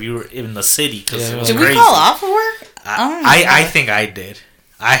into work if you were in the city. Did we call off of work? I think I did.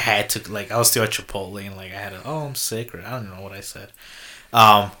 I had to, I was still at Chipotle, and I had I'm sick, or I don't know what I said.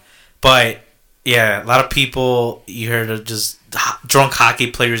 But yeah, a lot of people, you heard of just drunk hockey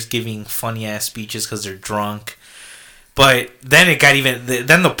players giving funny ass speeches because they're drunk. But then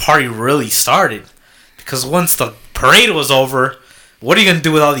then the party really started, because once the parade was over, what are you gonna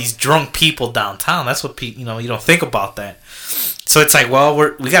do with all these drunk people downtown? That's what you don't think about that. So it's like, well,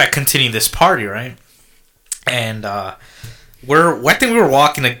 we gotta continue this party, right? And I think we were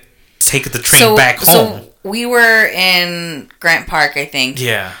walking to take the train back home. So we were in Grant Park, I think.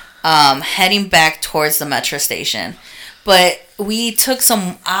 Yeah. Heading back towards the metro station, but we took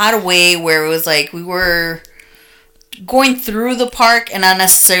some odd way where it was like we were going through the park and not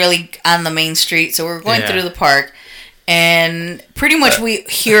necessarily on the main street. So we're going through the park, and pretty much we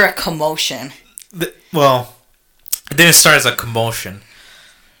hear a commotion. Well, it didn't start as a commotion.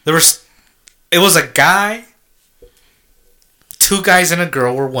 It was a guy, 2 guys and a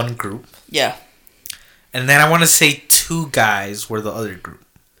girl were one group. Yeah. And then I want to say 2 guys were the other group.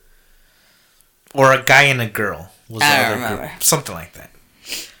 Or a guy and a girl was the other group. Something like that.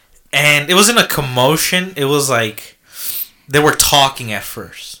 And it wasn't a commotion. It was like they were talking at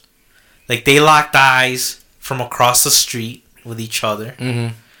first. Like they locked eyes from across the street with each other.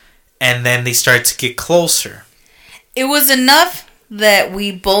 Mm-hmm. And then they started to get closer. It was enough that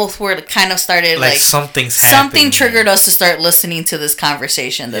we both were kind of started something's happening. Something triggered us to start listening to this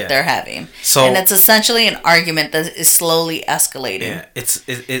conversation that they're having. So, and it's essentially an argument that is slowly escalating.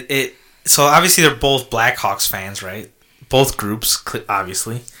 Yeah, so obviously they're both Blackhawks fans, right? Both groups,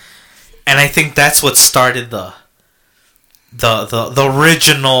 obviously. And I think that's what started the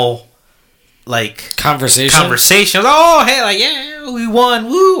original conversation. Oh, hey, yeah, we won,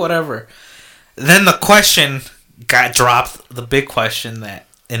 woo, whatever. Then the question got dropped. The big question that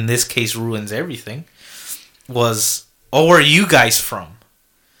in this case ruins everything was, where are you guys from?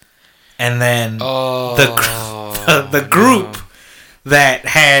 And then the group that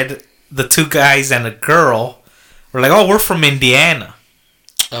had the 2 guys and a girl were like, we're from Indiana.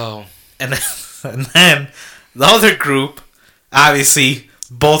 Oh. And then the other group, obviously,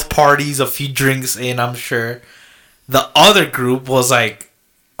 both parties, a few drinks in, I'm sure. The other group was like,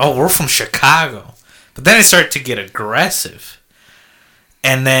 oh, we're from Chicago. But then it started to get aggressive.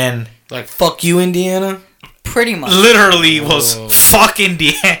 And then... Like, fuck you, Indiana? Pretty much. Literally was fuck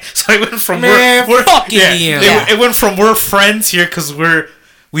Indiana. So it went from we're fuck Indiana. It went from we're friends here because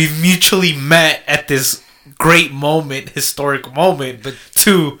we've mutually met at this great moment, historic moment, but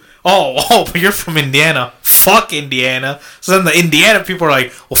to but you're from Indiana. Fuck Indiana. So then the Indiana people are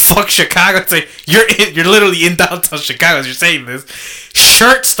like, well, fuck Chicago. It's like, you're literally in downtown Chicago as you're saying this.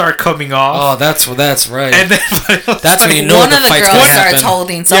 Shirts start coming off. Oh, that's right. And then that's when you know one of the girls starts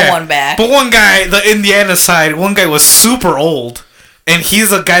holding someone back. But one guy, the Indiana side, one guy was super old. And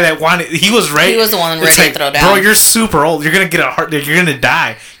he's a guy that he was ready. He was the one ready to throw down. Bro, you're super old. You're going to get a heart. You're going to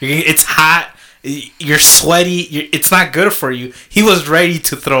die. It's hot. You're sweaty. It's not good for you. He was ready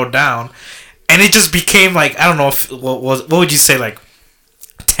to throw down. And it just became like, I don't know, what would you say, like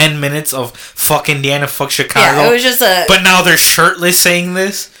 10 minutes of fuck Indiana, fuck Chicago. Yeah, it was just But now they're shirtless saying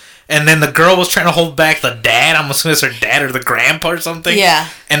this. And then the girl was trying to hold back the dad. I'm assuming it's her dad or the grandpa or something. Yeah.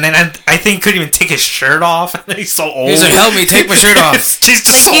 And then I think he couldn't even take his shirt off. He's so old. He's like, help me take my shirt off. He's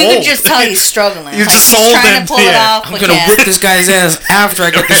just so you old. could just tell he's struggling. He's like, just he's so old trying to pull it off. I'm going to whip this guy's ass after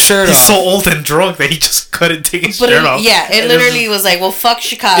I get the shirt off. He's so old and drunk that he just couldn't take his shirt off. Yeah, it literally was like, well, fuck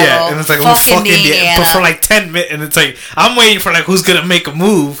Chicago. Yeah, and it's like, fuck Indiana. But for like 10 minutes, and it's like, I'm waiting for like, who's going to make a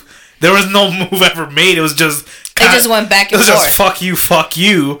move. There was no move ever made. It was just... They just went back and forth. It was just fuck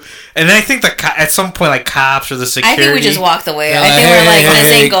you. And then I think at some point, like, cops or the security... I think we just walked away. Yeah, I think we're like,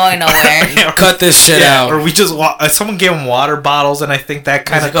 this ain't going nowhere. Cut this shit out. Or we just... someone gave them water bottles, and I think that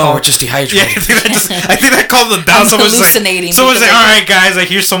kind of... Like, we're just dehydrated. Yeah, I think that calmed them down. I'm hallucinating. Someone's like, all right, guys, like,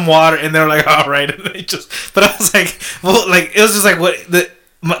 here's some water. And they're like, all right. And they just... But I was like... Well, like, it was just like, what...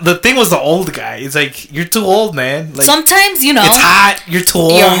 The thing was the old guy. It's like, you're too old, man. Like, sometimes, you know, it's hot. You're too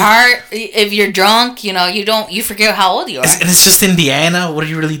old. Your heart. If you're drunk, you know, you forget how old you are. And it's just Indiana. What are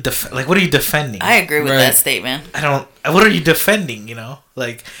you really what are you defending? I agree with that statement. What are you defending? You know,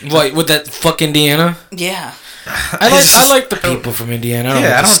 like what with that fuck Indiana? Yeah. I like the people from Indiana. I don't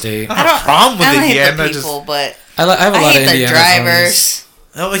like the state. I don't have a problem with Indiana. Hate the people, but I have a lot of Indiana the drivers.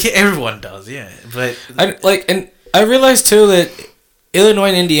 Oh, yeah, everyone does. Yeah, but I realized too that Illinois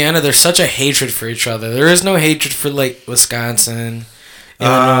and Indiana, there's such a hatred for each other. There is no hatred for like Wisconsin,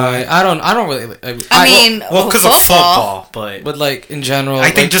 Illinois. I don't really. I mean, because of football, but like in general, I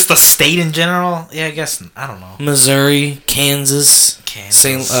think just the state in general. Yeah, I guess I don't know. Missouri, Kansas,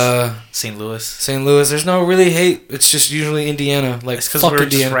 St. Louis. There's no really hate. It's just usually Indiana. Like it's because we're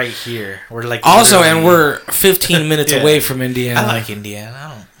Indiana. Just right here. We're like also, and we're 15 minutes away from Indiana. I like Indiana.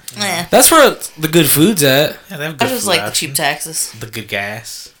 I don't. That's where the good food's at. Yeah, they have good I just like the cheap taxes. The good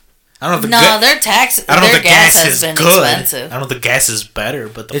gas. I don't know. Their tax. I don't know. The gas has been expensive. I don't know. The gas is better,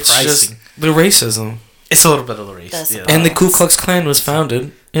 but the it's pricing. Just the racism. It's a little bit of the race. Yeah. And the Ku Klux Klan was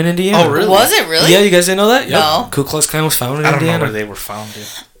founded in Indiana. Oh, really? Was it really? Yeah, you guys didn't know that? No. Ku Klux Klan was founded in Indiana. I don't know where they were founded.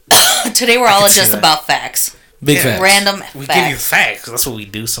 Today we're all just about facts. Big facts. Random facts. We give you facts. That's what we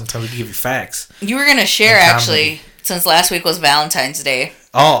do. Sometimes we give you facts. You were going to share, actually, since last week was Valentine's Day.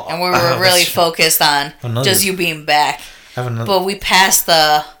 Oh. And we were really focused on just you being back. But we passed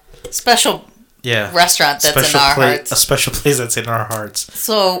the special restaurant that's in our hearts. A special place that's in our hearts.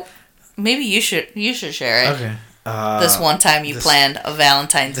 So maybe you should share it. Okay. This one time you planned a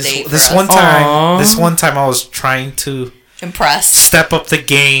Valentine's Day. This one time I was trying to step up the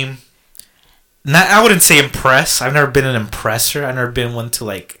game. I wouldn't say impress. I've never been an impresser. I've never been one to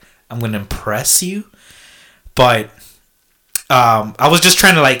like, I'm going to impress you. But I was just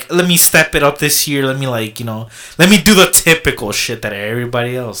trying to like, let me step it up this year. Let me like, let me do the typical shit that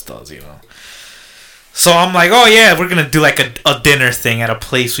everybody else does, So I'm like, oh yeah, we're going to do like a dinner thing at a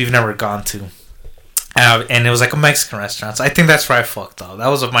place we've never gone to. And it was like a Mexican restaurant. So I think that's where I fucked up. That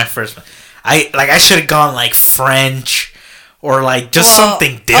was my first one. I should have gone like French or like just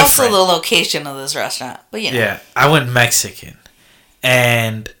something different. Also the location of this restaurant. But Yeah, I went Mexican.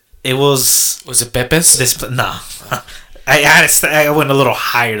 And it was... Was it Pepe's? No. I went a little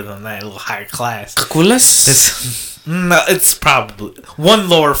higher than that, a little higher class. Caculas? No, it's probably one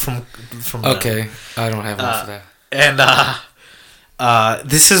lower from okay, I don't have one for that. And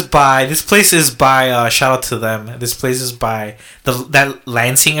this place is by shout out to them. This place is by that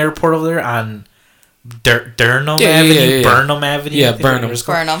Lansing Airport over there on Burnham Avenue. Burnham Avenue. Yeah, Burnham.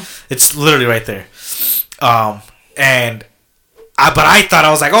 It's literally right there. But I thought,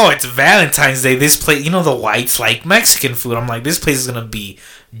 I was like, oh, it's Valentine's Day. This place, the whites like Mexican food. I'm like, this place is going to be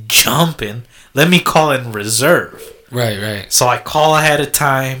jumping. Let me call and reserve. Right. So I call ahead of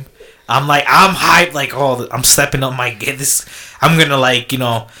time. I'm like, I'm hyped. Like, oh, I'm stepping up my game. I'm going to like,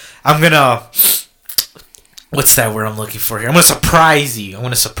 I'm going to what's that word I'm looking for here? I'm gonna surprise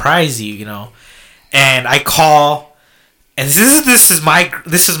you. You know. And I call, and this is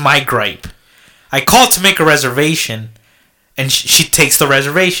my gripe. I call to make a reservation, and she takes the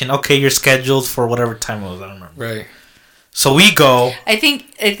reservation. Okay, you're scheduled for whatever time it was. I don't remember. Right. So we go. I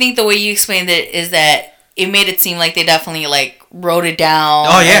think the way you explained it is that it made it seem like they definitely like wrote it down.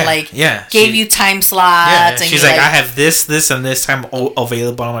 Oh yeah, and, like yeah. Gave you time slots. Yeah, and she's like, I have this, and this time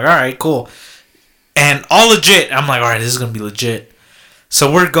available. I'm like, all right, cool. And all legit. I'm like, all right, this is gonna be legit. So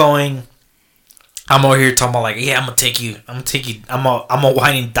we're going. I'm over here talking about like, yeah, I'm gonna take you. I'm gonna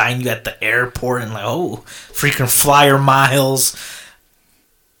wine and dine you at the airport and like, oh, freaking flyer miles.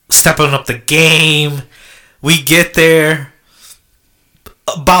 Stepping up the game. We get there.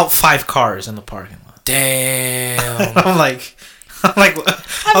 About 5 cars in the parking lot. Damn. I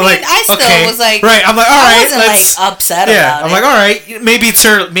still was like, right. I'm like, all right, I wasn't like upset about it. I'm like, all right,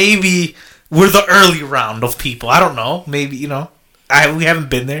 maybe we're the early round of people. I don't know. Maybe we haven't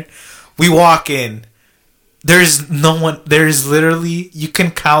been there. We walk in. There's no one. There's literally, you can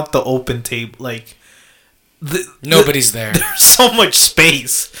count the open table. Like nobody's there. There's so much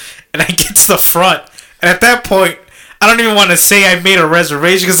space, and I get to the front, and at that point, I don't even want to say I made a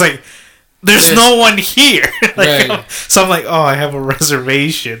reservation because like there's no one here. Like, right. So I'm like, oh, I have a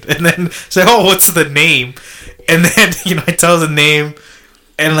reservation, and then say, oh, what's the name? And then I tell the name,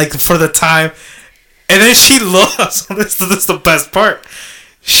 and like for the time, and then she looks. This is the best part.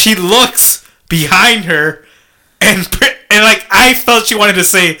 She looks behind her, and like I felt she wanted to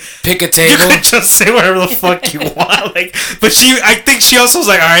say, pick a table. You could just say whatever the fuck you want. Like, but I think she also was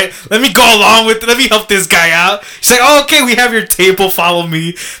like, all right, let me go along with it. Let me help this guy out. She's like, oh, okay, we have your table. Follow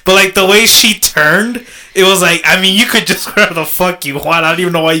me. But like the way she turned, it was like, I mean, you could just whatever the fuck you want. I don't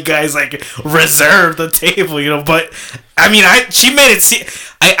even know why you guys like reserved the table, But I mean, she made it seem.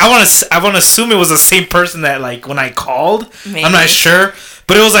 I want to assume it was the same person that like when I called. Maybe. I'm not sure.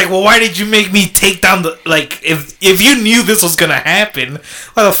 But it was like, well, why did you make me take down the like? If you knew this was gonna happen,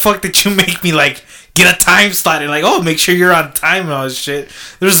 why the fuck did you make me like get a time slot and like, oh, make sure you're on time and all this shit?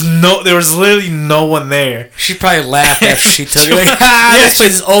 There was literally no one there. She probably laughed after she took it. Like, this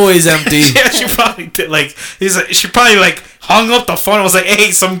place is always empty. Yeah, she probably did. Like, she probably like hung up the phone and was like,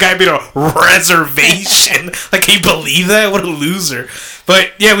 hey, some guy made a reservation. Like, can you believe that? What a loser.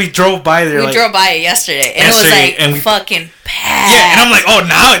 But yeah, we drove by there. We drove by it yesterday, and it was like fucking packed. Yeah, and I'm like, oh,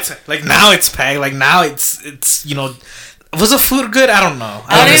 now it's packed. Like now it's was the food good? I don't know.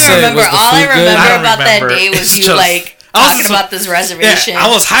 I don't even remember. All I remember about that day was you like talking about this reservation. Yeah, I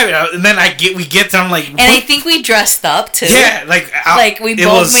was hyped, and then we get there. I'm like, and I think we dressed up too. Yeah, like we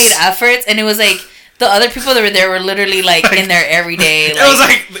both made efforts, and it was like. The other people that were there were literally like in their everyday. Like, it was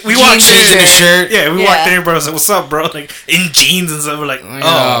like we walked in a shirt. Yeah, we walked in, bro. I was like, "What's up, bro?" Like in jeans and stuff. We're like,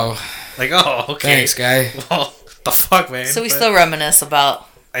 okay. Thanks, guy. Well, the fuck, man. So we still reminisce about.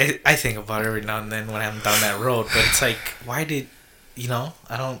 I think about it every now and then when I'm down that road, but it's like, why did I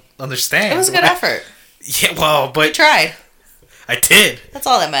don't understand. It was a good effort. Yeah, well, but we tried. I did. That's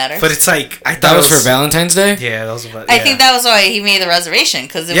all that matters. But it's like I thought that was for Valentine's Day. Yeah, that was. I think that was why he made the reservation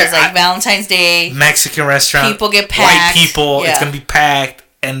because it was like Valentine's Day. Mexican restaurant. People get packed. White people. Yeah. It's gonna be packed,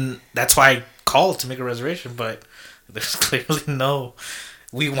 and that's why I called to make a reservation. But there's clearly no.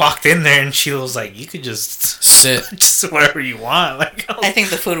 We walked in there, and she was like, "You could just sit, just whatever you want." Like I think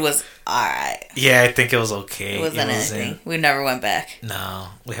the food was alright. Yeah, I think it was okay. It wasn't anything. We never went back. No,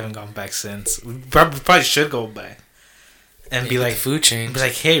 we haven't gone back since. We probably should go back. And be like, food change. Be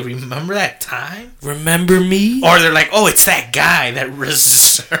like, hey, remember that time? Remember me? Or they're like, oh, it's that guy that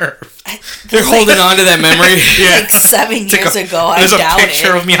reserved. They're holding on to that memory. Yeah. Like 7 years ago, I doubt it. There's a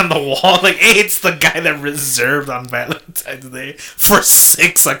picture of me on the wall. Like, hey, it's the guy that reserved on Valentine's Day for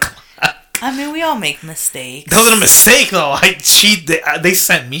 6 o'clock. I mean, we all make mistakes. That wasn't a mistake, though. They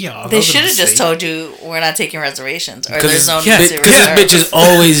sent me off. They should have just told you we're not taking reservations, or there's no need to reserve. Because this bitch is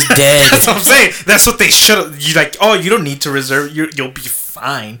always dead. That's what I'm saying. That's what they should have. You like, oh, you don't need to reserve. You'll be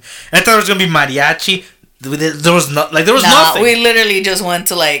fine. And I thought it was gonna be mariachi. There was nothing. We literally just went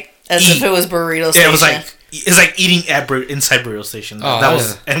to as if it was burrito station. Yeah, it's like eating inside burrito station.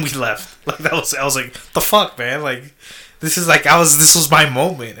 And we left. Like I was like, the fuck, man. Like this was my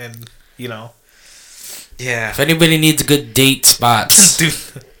moment, and. Yeah. If anybody needs a good date spots, dude,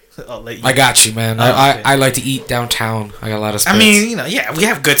 I got you, man. I like to eat downtown. I got a lot of spots. I mean, we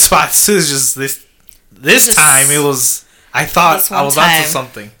have good spots too. It's just this time it was. I thought I was onto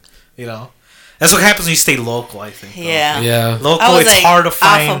something. That's what happens when you stay local. I think. Yeah. Local, it's hard to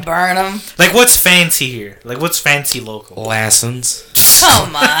find. Off of Burnham. Like, what's fancy here? Like, what's fancy local? Lassen's.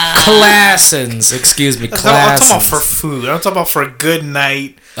 Come on. Classens. Excuse me. Classens. I'm talking about for food. I'm talking about for a good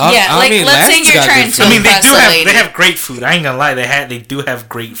night. Yeah, like let's say you're trying to. I mean, they have great food. I ain't gonna lie. They do have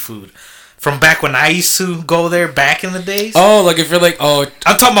great food. From back when I used to go there back in the days. Oh, like if you're like, I'm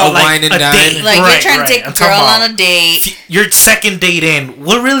talking about like wine and dine. Date. Like you're trying to take a girl on a date. Your second date in.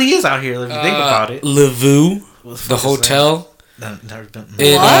 What really is out here? If you think about it. Le Vue, the hotel. Never been.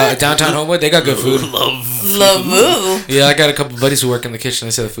 In downtown Homewood, they got good food. Le Vue. Yeah, I got a couple buddies who work in the kitchen.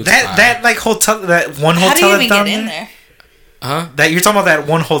 They say the food's that like hotel, that one hotel. How do you even get in there? Huh? That you're talking about that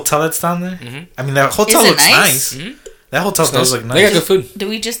one hotel that's down there? Mm-hmm. I mean, that hotel looks nice. Mm-hmm. That hotel does look nice. They got good food. Do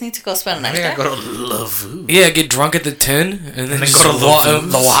we just need to go spend a night there? Go to Le Vue. Yeah, get drunk at the 10 and then go to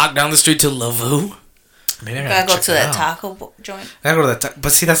the walk down the street to Le Vue. Maybe I gotta go to that taco joint. I gotta go to that,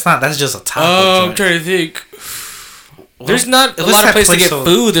 but see, that's just a taco joint. I'm trying to think. There's not a lot of places to get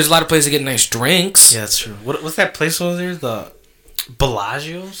food. There's a lot of places to get nice drinks. Yeah, that's true. What's that place over there? The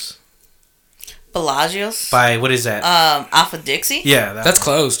Bellagio's? By, what is that? Off of Dixie? Yeah. That's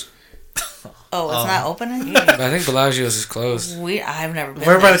closed. Oh, it's not open anymore? I think Bellagio's is closed. I've never been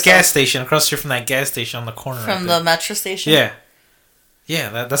there. We're by the gas station, across here from that gas station on the corner. From the metro station? Yeah.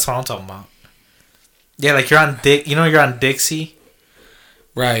 Yeah, that's what I'm talking about. Yeah, like you're on Dixie.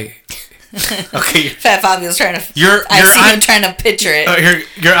 Right. Okay. Fat Fabio's trying to. I see him trying to picture it. I'm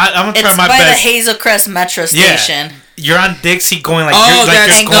gonna try my best. It's by the Hazel Crest metro station. Yeah. You're on Dixie going like. Oh,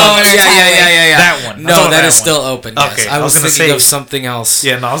 that's going. Yeah. That one. No, that is still open. Yes. Okay. I was thinking of something else.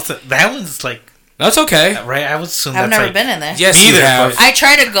 Yeah, no, that one's like. That's okay. Right, I would assume. I've never been in there. Yes, you have. I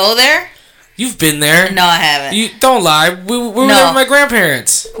try to go there. You've been there. No, I haven't. You don't lie. We were there with my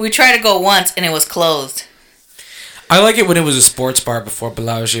grandparents. We tried to go once and it was closed. I like it when it was a sports bar before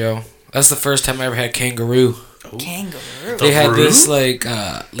Bellagio. That's the first time I ever had Kangaroo. Ooh. Kangaroo. They had this like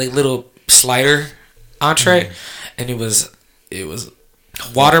little slider entree, and it was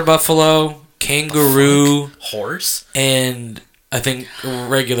water buffalo, kangaroo, horse, and I think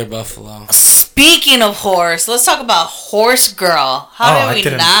regular buffalo. Speaking of horse, let's talk about Horse Girl. How did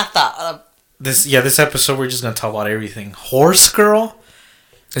we not thought of this episode? We're just gonna talk about everything. Horse Girl.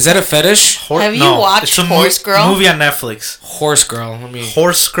 Is that a fetish? Have you watched Horse Girl? Movie on Netflix. Horse Girl.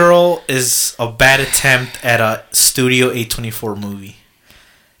 Horse Girl is a bad attempt at a Studio A24 movie.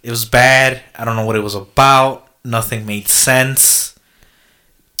 It was bad. I don't know what it was about. Nothing made sense.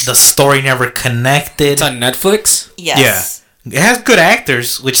 The story never connected. It's on Netflix? Yes. Yeah. It has good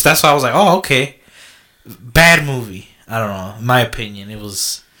actors, which that's why I was like, oh, okay. Bad movie. I don't know. In my opinion, it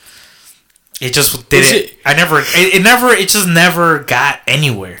was... It just didn't. It just never got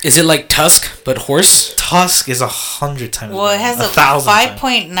anywhere. Is it like Tusk but horse? Tusk is 100 times. Well, it has a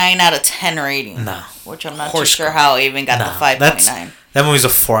 5.9 out of 10 rating. No, which I'm not too sure how it even got the 5.9. That movie's a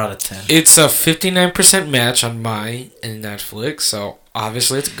 4 out of 10. It's a 59% match on my and Netflix, so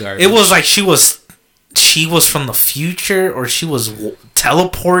obviously it's garbage. It was like she was from the future, or she was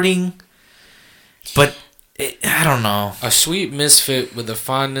teleporting, but. I don't know. A sweet misfit with a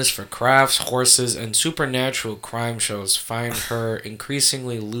fondness for crafts, horses, and supernatural crime shows find her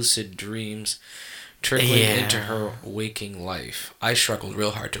increasingly lucid dreams trickling into her waking life. I struggled real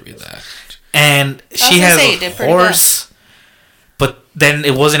hard to read that. And she has a horse, but then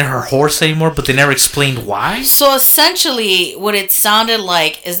it wasn't her horse anymore, but they never explained why. So essentially, what it sounded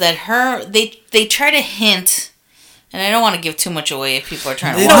like is that they try to hint... And I don't want to give too much away if people are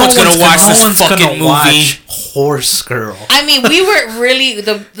trying to watch. No one's going to watch this fucking movie. Horse Girl. I mean, we were really...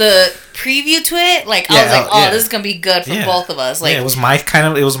 The preview to it, like, I was like, this is going to be good for both of us. Like, it was my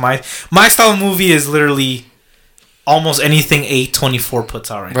style of movie is literally almost anything A24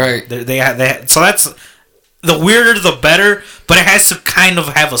 puts out right now. They had, so that's... The weirder, the better, but it has to kind of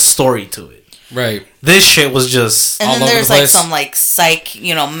have a story to it. Right. This shit was just and all then there's the like some like psych,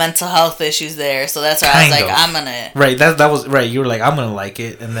 mental health issues there. So that's why I was like, I'm gonna. Right. That was right. You were like, I'm gonna like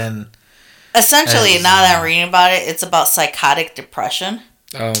it, and then. Essentially, now that I'm reading about it, it's about psychotic depression.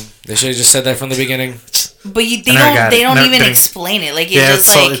 Oh, they should have just said that from the beginning. But they don't even explain it. Like it's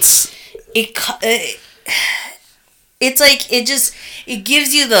like it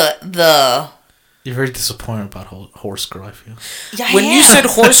gives you the. You're very disappointed about Horse Girl, I feel. Yeah, when you said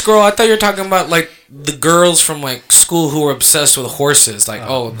Horse Girl, I thought you were talking about like the girls from like school who were obsessed with horses. Like,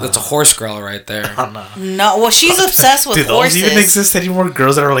 that's a horse girl right there. No, well, she's obsessed with horses. Do those even exist anymore?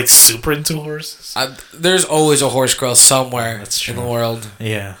 Girls that are like super into horses? There's always a horse girl somewhere in the world.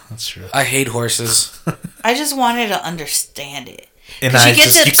 Yeah, that's true. I hate horses. I just wanted to understand it. And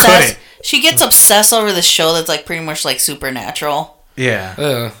she gets obsessed over the show that's like pretty much like Supernatural.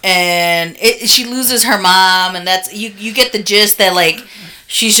 Yeah. And she loses her mom, and that's you get the gist that like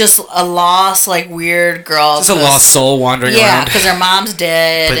she's just a lost, like, weird girl. Just a lost soul wandering around. Yeah, because her mom's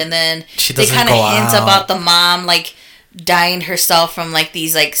dead, but and then they kind of hint about the mom, like, dying herself from, like,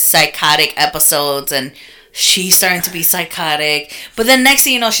 these, like, psychotic episodes, and she's starting to be psychotic. But then next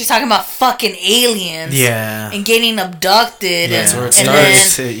thing you know, she's talking about fucking aliens. Yeah. And getting abducted. Yeah. That's where it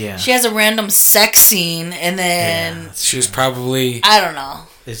starts. Then she has a random sex scene, and then... Yeah. She was probably... I don't know.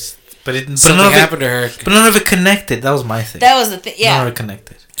 Something happened to her. But none of it connected. That was my thing. That was the thing. Yeah. None of it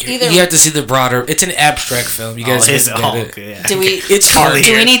connected. You have to see the broader. It's an abstract film. You guys get it. Okay, yeah. Do we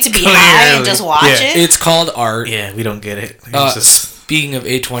need to be high and just watch it? It's called art. Yeah, we don't get it. Speaking of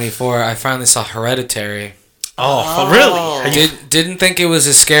A24, I finally saw Hereditary. Oh, really? Didn't think it was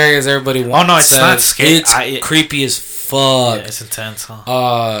as scary as everybody wanted. Oh no, it's not scary. It's creepy as fuck. Yeah, it's intense,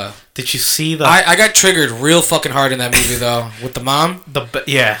 huh? Did you see the? I got triggered real fucking hard in that movie though with the mom.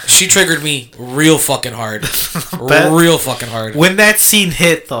 She triggered me real fucking hard, real fucking hard. When that scene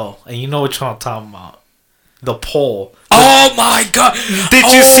hit though, and you know which one I'm talking about, the pole. Oh my god!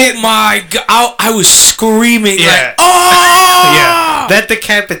 Did you see? Oh my god! I was screaming like, oh yeah! That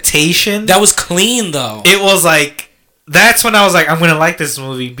decapitation. That was clean though. It was like that's when I was like, I'm gonna like this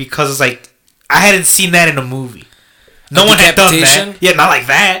movie because it's like I hadn't seen that in a movie. No one had done that. Yeah, not like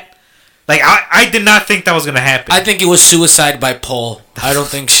that. Like I did not think that was gonna happen. I think it was suicide by pole. I don't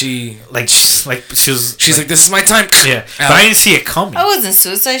think she she's like this is my time. Yeah, but I didn't see it coming. I wasn't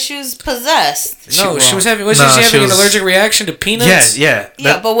suicide. She was possessed. No, she was having. Wasn't she having an allergic reaction to peanuts? Yeah.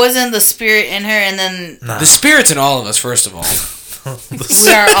 But wasn't the spirit in her? And then the spirit's in all of us. First of all,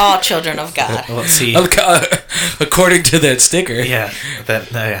 we are all children of God. Let's see. According to that sticker. Yeah.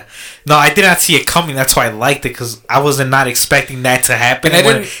 No, I did not see it coming. That's why I liked it because I was not expecting that to happen. And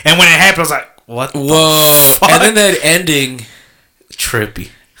when it happened, I was like, "What? Whoa!" And then that ending, trippy.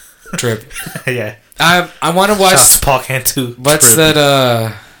 Yeah. I want to watch Paul Cantu. What's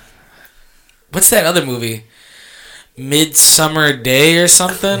that? What's that other movie? Midsummer Day or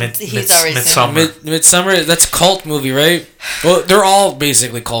something? Midsummer. That's a cult movie, right? Well, they're all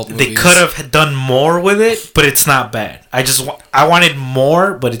basically cult movies. They could have done more with it, but it's not bad. I wanted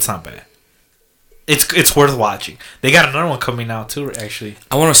more, but it's not bad. It's worth watching. They got another one coming out too. Actually,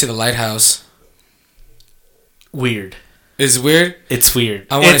 I want to see The Lighthouse. Weird. Is it weird? It's weird.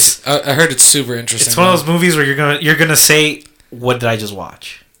 I heard it's super interesting. It's one of those movies where you're gonna say, "What did I just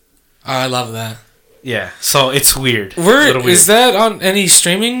watch?" Oh, I love that. Yeah, so it's weird. Is that on any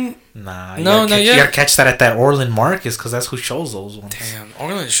streaming? Nah, not yet. You gotta catch that at that Orland Marcus because that's who shows those ones. Damn,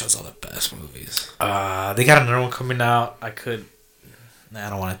 Orland shows all the best movies. They got another one coming out. I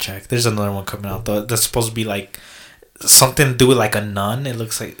don't want to check. There's another one coming out though. That's supposed to be like something to do with like a nun. It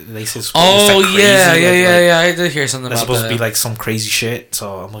looks like they say. Oh like yeah. I did hear something about that. It's supposed to be like some crazy shit.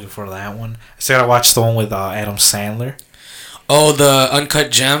 So I'm looking for that one. I still gotta watch the one with Adam Sandler. Oh, the Uncut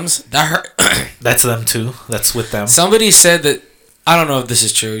Gems. That hurt. That's them too. That's with them. Somebody said that. I don't know if this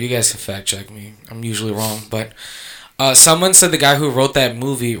is true. You guys can fact check me. I'm usually wrong, but someone said the guy who wrote that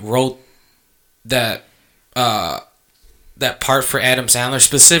movie wrote that that part for Adam Sandler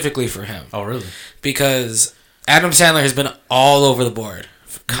specifically for him. Oh, really? Because Adam Sandler has been all over the board.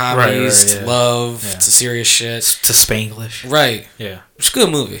 Comedies, to love, to serious shit, to Spanglish. Right. Yeah. It's a good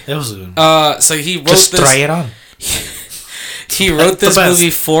movie. It was a good movie. So he wrote Just try it on. He wrote this movie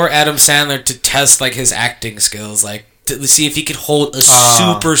for Adam Sandler to test like his acting skills, like to see if he could hold a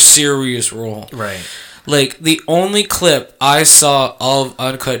super serious role. Right. Like the only clip I saw of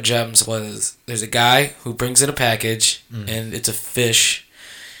Uncut Gems was there's a guy who brings in a package and it's a fish.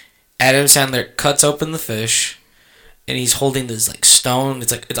 Adam Sandler cuts open the fish and he's holding this like stone.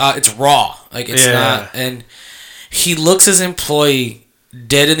 It's like it's raw, like it's not. And he looks his employee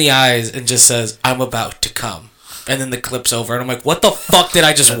dead in the eyes and just says, "I'm about to come." And then the clip's over, and I'm like, "What the fuck did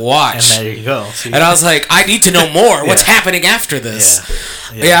I just watch?" And there you go. See? And I was like, "I need to know more. What's happening after this?"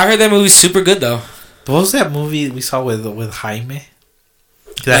 Yeah, I heard that movie's super good though. What was that movie we saw with Jaime?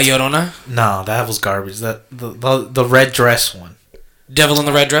 La Llorona? No, that was garbage. That the red dress one. Devil in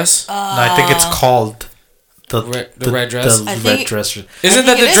the Red Dress? No, I think it's called the red dress. The red dress. Isn't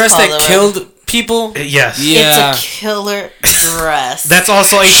that the dress that killed people? Yes. Yeah. It's a killer dress. That's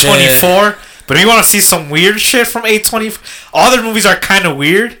also A24. But if you want to see some weird shit from A24, all their movies are kind of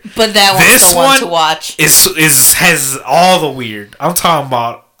weird. But that one's the one to watch. Has all the weird. I'm talking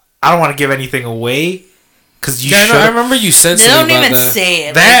about. I don't want to give anything away. Cause you I remember you said something about that. They don't even say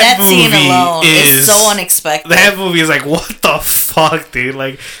it. That scene alone is so unexpected. That movie is like, what the fuck, dude?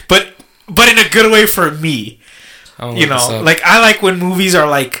 Like, but in a good way for me. You know, like I like when movies are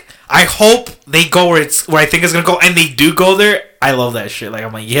like, I hope they go where I think it's gonna go, and they do go there. I love that shit. Like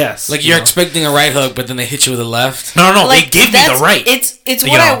I'm like, yes. Like you're expecting a right hook, but then they hit you with a left. No, like, they give me the right. It's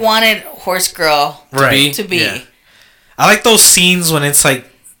what I wanted Horse Girl to be. Yeah. I like those scenes when it's like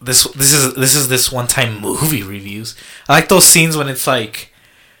this is this one time movie reviews. I like those scenes when it's like,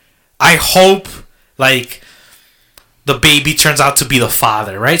 I hope like the baby turns out to be the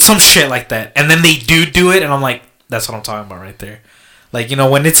father, right? Some shit like that, and then they do it, and I'm like, that's what I'm talking about right there. Like, you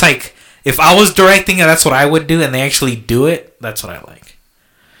know, when it's like, if I was directing it, that's what I would do, and they actually do it. That's what I like.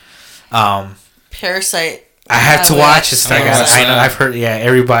 Parasite. I have to watch it. I know. I've heard. Yeah,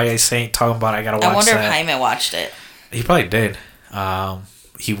 everybody is talking about it. I gotta watch. I wonder if Jaime watched it. He probably did.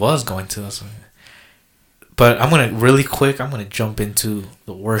 He was going to. But I'm gonna jump into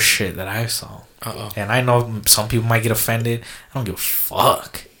the worst shit that I saw. And I know some people might get offended. I don't give a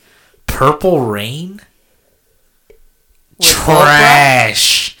fuck. Purple Rain.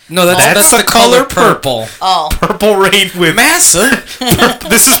 Trash. No, that's the color purple. Oh. Purple Rain with Massa.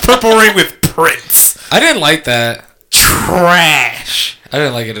 This is Purple Rain with Prince. I didn't like that. Trash. I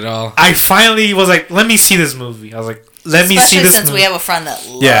didn't like it at all. I finally was like, let me see this movie. I was like, let me see this since movie. We have a friend that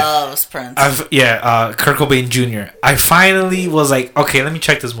loves Prince. Kurt Cobain Jr. I finally was like, okay, let me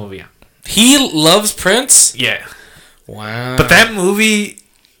check this movie out. He loves Prince? Yeah. Wow. But that movie,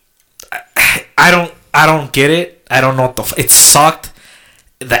 I don't get it. I don't know what it sucked.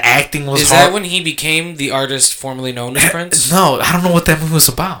 The acting was hard. Is that when he became the artist formerly known as Prince? No, I don't know what that movie was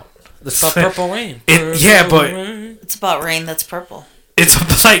about. It's about Purple Rain. It's about rain that's purple.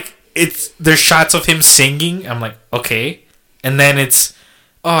 It's like, there's shots of him singing. I'm like, okay. And then it's,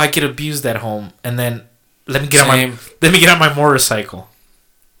 I get abused at home. And then let me get on my motorcycle.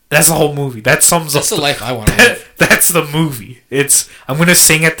 That's the whole movie. That sums up. That's the life I want to live. That's the movie. I'm gonna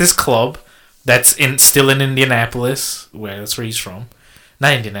sing at this club that's still in Indianapolis. That's where he's from.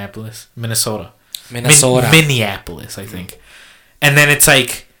 Not Indianapolis, Minnesota. Minneapolis, I think. And then it's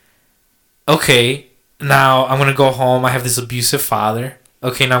like, okay, now I'm gonna go home. I have this abusive father.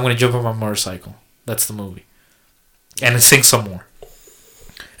 Okay, now I'm gonna jump on my motorcycle. That's the movie. And then sing some more.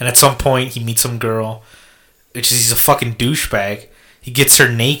 And at some point, he meets some girl, which is he's a fucking douchebag. He gets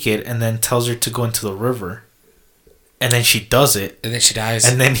her naked and then tells her to go into the river. And then she does it. And then she dies.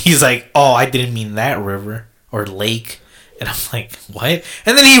 And then he's like, oh, I didn't mean that river or lake. And I'm like, what?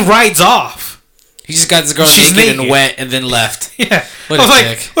 And then he rides off. He just got this girl naked and wet and then left. Yeah. What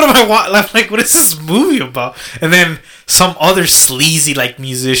am I like, what is this movie about? And then some other sleazy like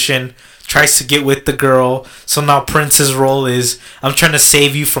musician tries to get with the girl. So now Prince's role is, I'm trying to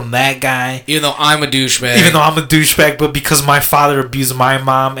save you from that guy. Even though I'm a douchebag. But because my father abused my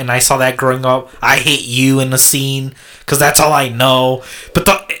mom and I saw that growing up, I hate you in the scene because that's all I know. But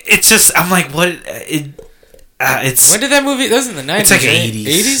it's just, I'm like, what? It's when did that movie? That was in the 90s. It's like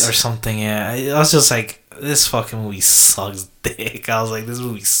 80s or something. Yeah, I was just like, this fucking movie sucks dick. I was like, this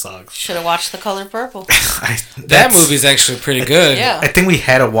movie sucks. Should have watched The Color Purple. That movie's actually pretty good. Yeah, I think we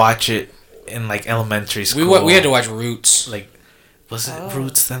had to watch it in like elementary school. We had to watch Roots. Like, was it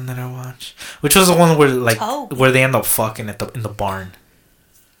Roots then that I watched? Which was the one where like where they end up fucking in the barn.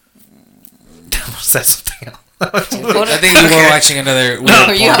 Was that something else? I think we were watching another.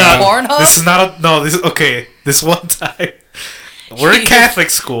 Are you on Pornhub? This is not This is okay. This one time, we're in Catholic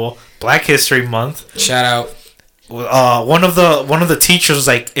school. Black History Month. Shout out. One of the teachers was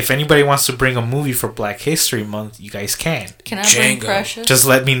like, if anybody wants to bring a movie for Black History Month, you guys can. Can I bring Precious? Just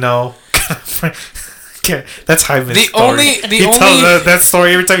let me know. That's Hyman's story. That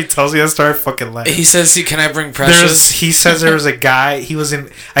story, every time he tells me that story, I fucking laugh. He says, "Can I bring Precious?" He says there was a guy. I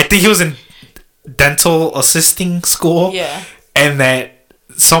think he was in dental assisting school. Yeah. And that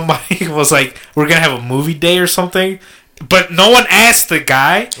somebody was like, we're gonna have a movie day or something, but no one asked the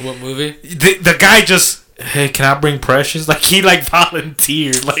guy. What movie? The guy just, hey, can I bring Precious? Like, he like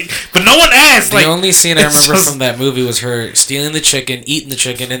volunteered, like, but no one asked. The only scene I remember from that movie was her stealing the chicken, eating the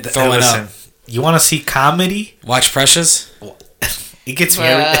chicken, and throwing up. You want to see comedy? Watch Precious. It gets me.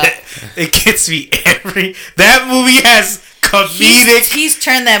 It gets me every. That movie has comedic. He's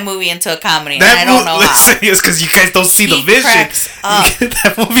turned that movie into a comedy. And I don't know how. It's because you guys don't see the vision.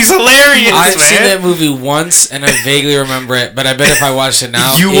 That movie's hilarious. I've seen that movie once, and I vaguely remember it. But I bet if I watched it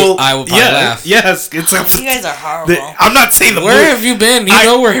now, I will probably laugh. Yes, you guys are horrible. I'm not saying the. Where have you been? You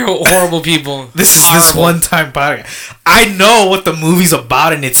know we're horrible people. This is this one-time podcast. I know what the movie's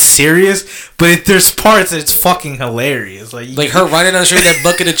about, and it's serious. But there's parts that it's fucking hilarious. Like her running down the street with that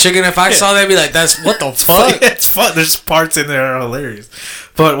bucket of chicken. If I saw that, I'd be like, "That's what the fuck." It's fun. There's parts in there that are hilarious.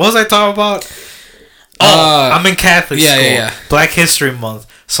 But what was I talking about? I'm in Catholic school. Yeah. Black History Month.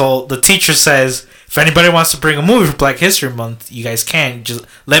 So the teacher says, if anybody wants to bring a movie for Black History Month, you guys can. Just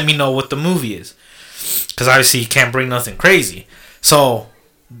let me know what the movie is. Because obviously you can't bring nothing crazy. So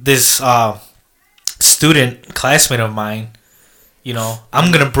this student classmate of mine, you know,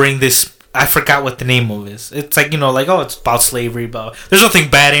 I'm gonna bring this. I forgot what the name of it is. It's like, you know, like, oh, it's about slavery, but there's nothing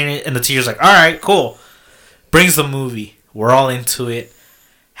bad in it. And the teacher's like, all right, cool. Brings the movie. We're all into it.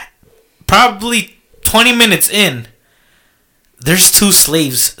 Probably 20 minutes in, there's two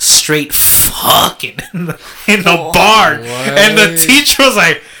slaves straight fucking in the barn. And the teacher was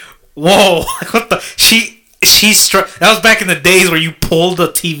like, whoa, what the? She struck. That was back in the days where you pulled the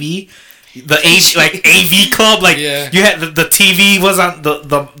TV. The AV club, like you had the TV was on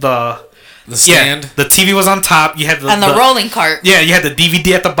the stand. The TV was on top. You had the rolling cart. Yeah, you had the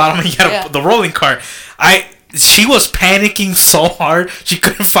DVD at the bottom. And you had the rolling cart. She was panicking so hard she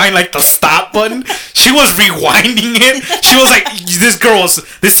couldn't find like the stop button. She was rewinding it. She was like,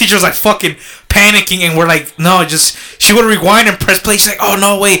 this teacher was like fucking panicking, and we're like, no, she would rewind and press play. She's like, oh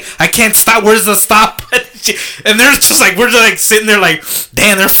no, wait, I can't stop. Where's the stop button? And they're just like, we're just like sitting there like,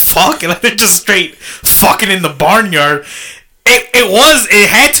 damn, they're fucking. Like, they're just straight fucking in the barnyard. It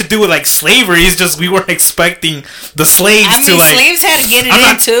had to do with like slavery. It's just we weren't expecting the slaves to like. Slaves had to get it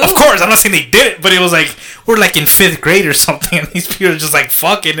in too. Of course, I'm not saying they did it, but it was like we're like in 5th grade or something, and these people are just like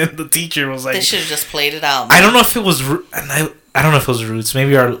fucking, and the teacher was like, they should have just played it out. Man. I don't know if it was, I don't know if it was Roots.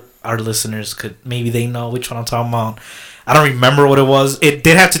 Maybe our listeners maybe they know which one I'm talking about. I don't remember what it was. It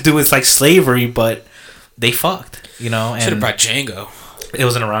did have to do with like slavery, but they fucked, you know. Should have brought Django. It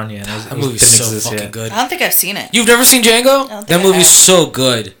wasn't around yet. That movie's so fucking good. I don't think I've seen it. You've never seen Django? That movie's so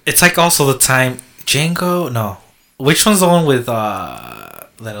good. It's like also the time Django. No, which one's the one with that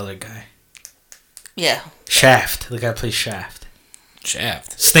other guy? Yeah. Shaft. The guy who plays Shaft.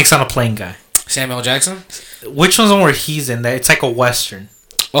 Snakes on a Plane guy. Samuel Jackson. Which one's the one where he's in there? It's like a western.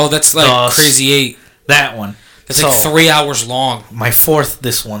 Oh, that's like Crazy 8. That one. It's like 3 hours long. My 4th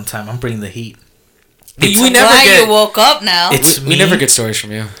this one time. I'm bringing the heat. We never get. You woke up now. We never get stories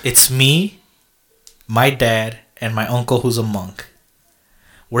from you. It's me, my dad, and my uncle who's a monk.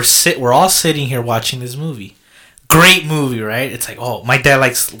 We're all sitting here watching this movie. Great movie, right? It's like, oh, my dad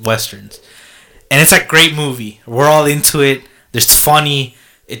likes westerns, and it's like great movie. We're all into it. It's funny.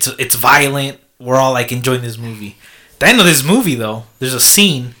 It's violent. We're all like enjoying this movie. At the end of this movie, though, there's a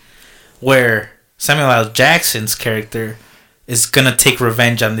scene where Samuel L. Jackson's character is gonna take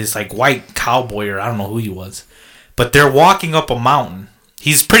revenge on this like white cowboy, or I don't know who he was, but they're walking up a mountain.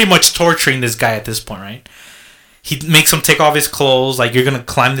 He's pretty much torturing this guy at this point, right? He makes him take off his clothes, like, you're gonna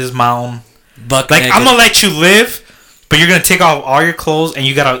climb this mountain, like naked. I'm gonna let you live, but you're gonna take off all your clothes, and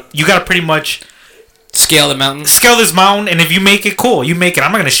you gotta pretty much scale this mountain, and if you make it, cool, you make it.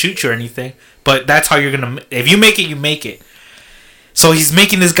 I'm not gonna shoot you or anything, but that's how you're gonna. If you make it, you make it. So he's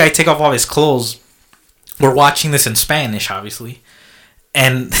making this guy take off all his clothes. We're watching this in Spanish, obviously,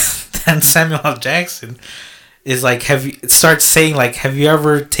 and then Samuel L. Jackson is like, starts saying like, have you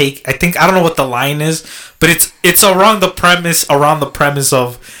ever I don't know what the line is, but it's around the premise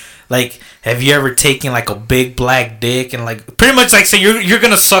of like, have you ever taken like a big black dick, and like pretty much like say you're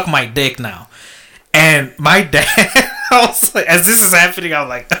gonna suck my dick now. And my dad, I was like, as this is happening, I'm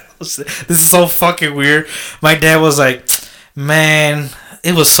like, this is so fucking weird. My dad was like, man,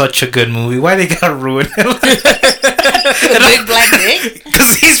 it was such a good movie. Why they gotta ruin it? Big black dick?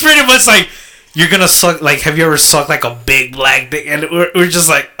 Because he's pretty much like, you're gonna suck, like, have you ever sucked like a big black dick? And we're just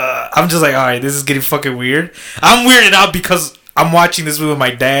like, I'm just like, alright, this is getting fucking weird. I'm weirded out because I'm watching this movie with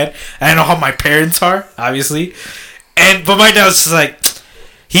my dad. I know how my parents are, obviously. But my dad was just like,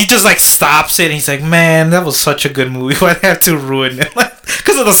 he just like stops it and he's like, man, that was such a good movie. Why'd they have to ruin it?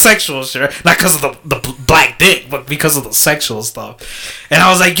 Because of the sexual shit. Not because of the black dick, but because of the sexual stuff. And I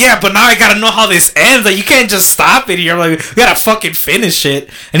was like, yeah, but now I gotta know how this ends. Like, you can't just stop it. You're like, you gotta fucking finish it.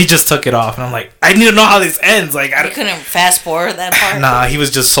 And he just took it off. And I'm like, I need to know how this ends. Like, you couldn't fast forward that part? Nah, he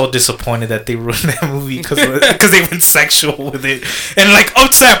was just so disappointed that they ruined that movie because they went sexual with it. And like,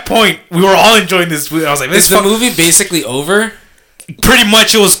 up to that point, we were all enjoying this movie. I was like, is the movie basically over? Pretty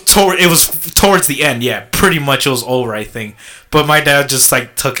much, it was towards the end. Yeah, pretty much it was over, I think. But my dad just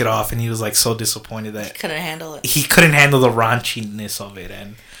like took it off, and he was like so disappointed that he couldn't handle it. He couldn't handle the raunchiness of it,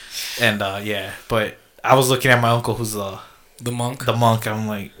 and yeah. But I was looking at my uncle, who's the monk. The monk. I'm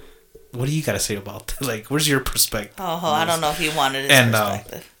like, what do you got to say about that? Like, where's your perspective? Oh, I don't know if he wanted his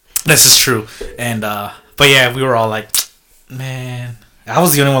perspective. This is true, and but yeah, we were all like, man, I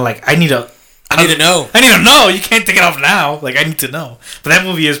was the only one like, I need to know. You can't take it off now. Like, I need to know. But that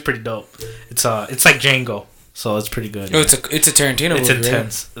movie is pretty dope. It's like Django, so it's pretty good. Oh, yeah. It's a Tarantino movie. It's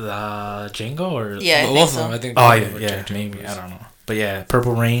intense. Right? Django or yeah, both of them. I think. Oh yeah, maybe movies. I don't know. But yeah,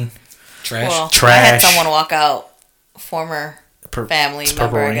 Purple Rain. Trash. I had someone walk out. Former family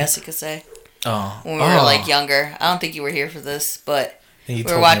member, I guess you could say. When we were like younger. I don't think you were here for this, but we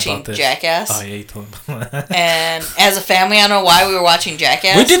were watching Jackass. Oh yeah, you told me. And as a family, I don't know why we were watching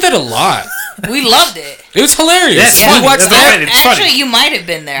Jackass. We did that a lot. We loved it. It was hilarious. Yeah, we watched that. Actually, you might have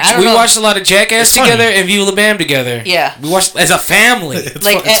been there. I don't know. We watched a lot of Jackass together and Viva La Bam together. Yeah. We watched as a family.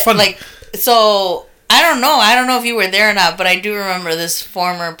 It's funny. So I don't know. I don't know if you were there or not, but I do remember this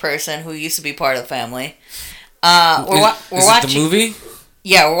former person who used to be part of the family. We're watching the movie.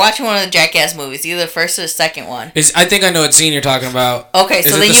 Yeah, we're watching one of the Jackass movies, either the first or the second one. I think I know what scene you're talking about. Okay,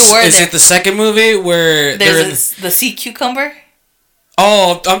 so then you were there. Is it the second movie where there's the sea cucumber?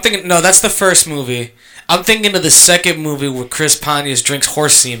 Oh, I'm thinking no, that's the first movie. I'm thinking of the second movie where Chris Pontius drinks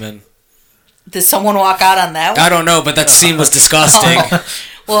horse semen. Did someone walk out on that one? I don't know, but that scene was disgusting.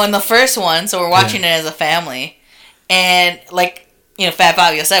 Well, in the first one, so we're watching it as a family, and Fat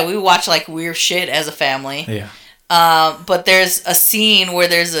Fabio said, we watch like weird shit as a family. Yeah. But there's a scene where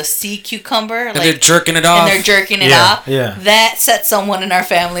there's a sea cucumber. And they're jerking it off. Yeah. That set someone in our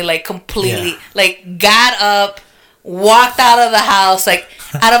family, completely, got up, walked out of the house,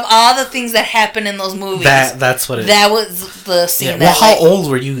 out of all the things that happen in those movies. That's what it is. That was the scene. Yeah. Well, how old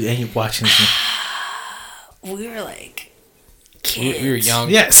were you and you watching this movie? We were kids. We were young.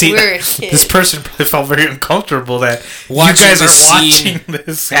 Yeah, see, this person probably felt very uncomfortable that you guys are watching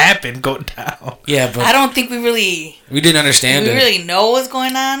this happen, go down. Yeah, but I don't think we didn't understand it. We really know what's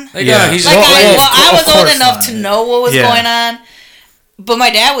going on. I was old enough to know what was going on, but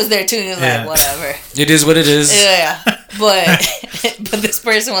my dad was there too. He was like, whatever. It is what it is. Yeah, but this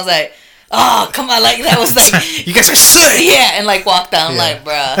person was like, oh, come on, that was you guys are sick. Yeah, and walked down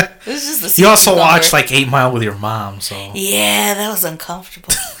bruh. This is just the. You also watched 8 Mile with your mom, so. Yeah, that was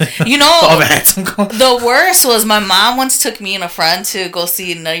uncomfortable. The worst was my mom once took me and a friend to go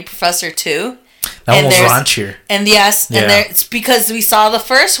see Nutty Professor 2. That one was raunchier. And yes, and it's because we saw the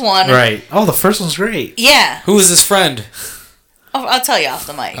first one. Right. Oh, the first one's great. Yeah. Who was this friend? Oh, I'll tell you off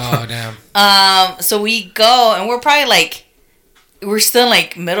the mic. Oh, damn. So we go, and we're probably we're still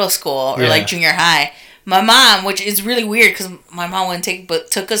in middle school or junior high. My mom, which is really weird because my mom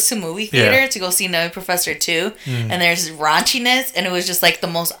took us to movie theater to go see Nutty Professor 2, and there's raunchiness, and it was just the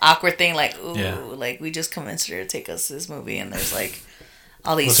most awkward thing. We just convinced her to take us to this movie, and there's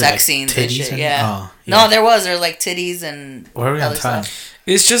all these sex scenes and shit. No, there was titties and. Where are we on time? Stuff.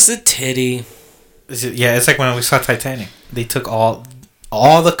 It's just a titty. It's like when we saw Titanic. They took all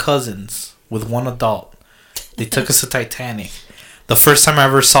the cousins with one adult. They took us to Titanic. The first time I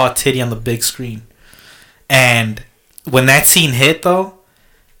ever saw a titty on the big screen. And when that scene hit, though,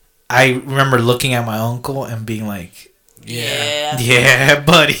 I remember looking at my uncle and being like, yeah,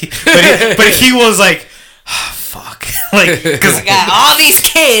 buddy. But he was like, oh, fuck. Because I got all these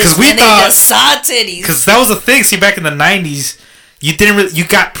kids and they just saw titties. Because that was the thing. See, back in the 90s, you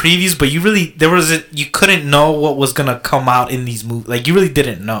got previews, but you couldn't know what was going to come out in these movies. You really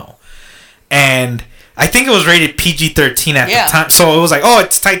didn't know. And I think it was rated PG-13 at the time. So it was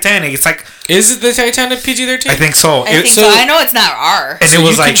it's Titanic. It's is it the Titanic PG-13? I think so. I think so. I know it's not R. And so it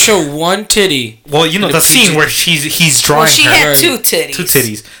was you can show one titty. Well, the scene where he's drawing her. She had two titties. Two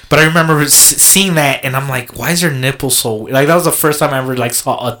titties. But I remember seeing that, and I'm like, why is her nipple so... that was the first time I ever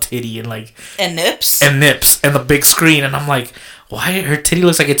saw a titty and And nips. And the big screen, and I'm like... Why her titty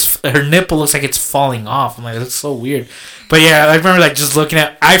looks like her nipple looks like it's falling off. I'm like, that's so weird. But yeah, I remember just looking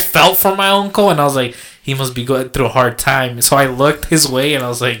at, I felt for my uncle and I was like, he must be going through a hard time. So I looked his way and I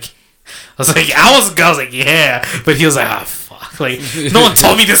was like, yeah. But he was like, ah, fuck. No one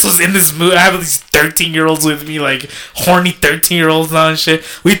told me this was in this movie. I have these 13-year-olds with me, horny 13-year-olds now and shit.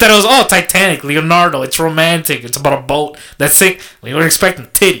 We thought it was, Titanic, Leonardo. It's romantic. It's about a boat. That's it. We were expecting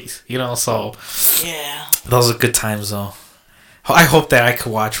titties, so. Yeah. Those are good times though. I hope that I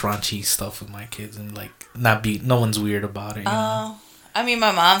could watch raunchy stuff with my kids and no one's weird about it. I mean,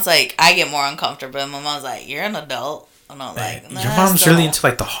 my mom's I get more uncomfortable, and my mom's like, "You're an adult." And I'm like, nah, your mom's really into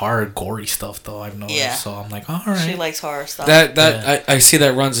the horror, gory stuff, though. I've noticed. Yeah. So I'm like, all right. She likes horror stuff. I see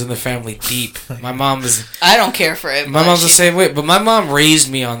that runs in the family deep. My mom is. I don't care for it. My mom's the same way, but my mom raised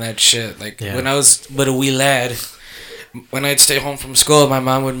me on that shit. When I was but a wee lad. When I'd stay home from school, my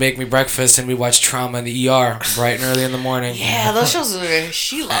mom would make me breakfast and we'd watch Trauma in the ER bright and early in the morning. Yeah, those shows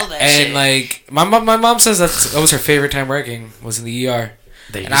she loved that shit. And my mom says that was her favorite time working was in the ER.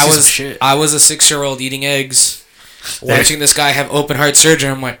 And I was a 6-year-old eating eggs, watching this guy have open heart surgery.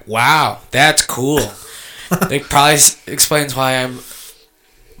 I'm like, wow, that's cool. It probably explains why I'm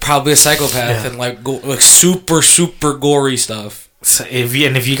probably a psychopath and super gory stuff. So if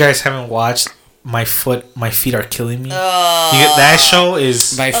you guys haven't watched My Feet Are Killing Me. That show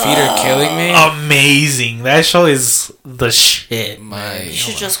is... My Feet Are Killing Me? Amazing. That show is the shit. You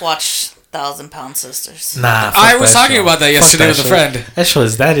should just watch 1,000-Pound Sisters. Nah, I was talking about that yesterday with a friend. That show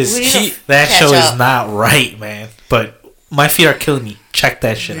is not right, man. But My Feet Are Killing Me. Check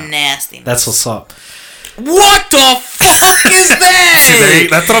that shit out. Nasty. That's what's up. What the fuck is that?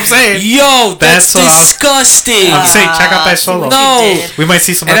 That's what I'm saying. Yo, that's disgusting. I'm saying, check out that solo. No, we might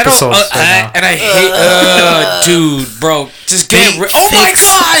see some episodes. And I hate, dude, bro, just get rid. Oh my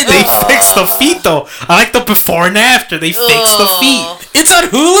god, they fixed the feet though. I like the before and after. They fixed the feet. It's on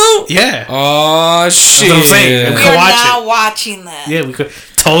Hulu. Yeah. Oh shit. That's what I'm saying. We're not watching that. Yeah, we could.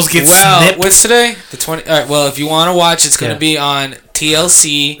 Toes get snipped. What's today? The 20. All right. Well, if you want to watch, it's going to be on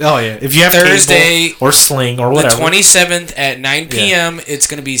TLC. Oh yeah. If you have Thursday cable or Sling or whatever. The 27th at 9 p.m. Yeah. It's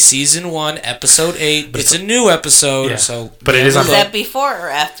going to be season 1, episode 8. It's a new episode, so. But it is on. Is that before or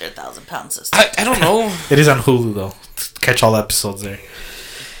after 1,000-Pound Sisters? I don't know. It is on Hulu though. Catch all the episodes there.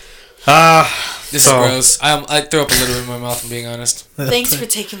 This is gross. I threw up a little bit in my mouth. I'm being honest. Thanks for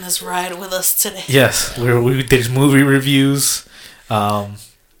taking this ride with us today. Yes, we did movie reviews.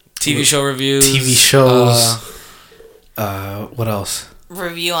 TV show reviews. TV shows. What else?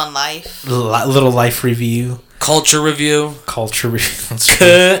 Review on life. Little life review. Culture review. Culture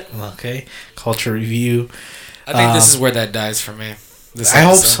review. Okay. Culture review. I think this is where that dies for me. I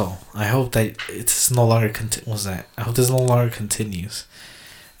hope so. I hope that it's no longer what's that? I hope this no longer continues.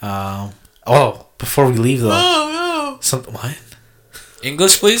 Before we leave though. What?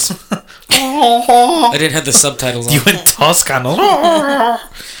 English, please. I didn't have the subtitles on. You went Toscano.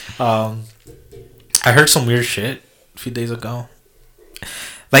 I heard some weird shit a few days ago.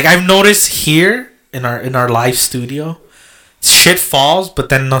 Like I've noticed here in our live studio, shit falls, but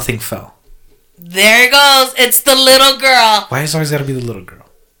then nothing fell. There it goes. It's the little girl. Why is it always gotta be the little girl?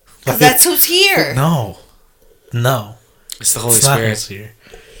 Because that's who's here. No. It's the Holy Spirit. Not here.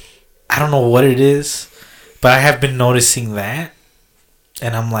 I don't know what it is, but I have been noticing that.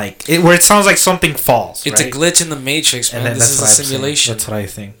 And I'm like, where it sounds like something falls. It's a glitch in the Matrix, man. This is a simulation. That's what I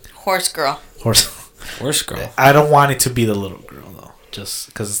think. Horse girl. Horse girl. I don't want it to be the little girl though, just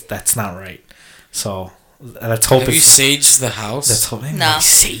because that's not right. So let's hope. Have you saged the house? Let's hope. No.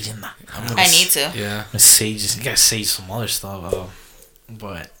 Saging. I need to. Yeah. Sage. You gotta sage some other stuff.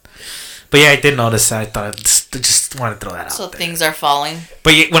 But yeah, I did notice that. I thought I just wanted to throw that out. So things are falling.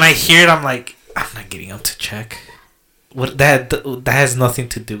 But when I hear it, I'm like, I'm not getting up to check. What that has nothing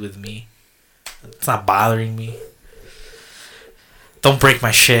to do with me. It's not bothering me. Don't break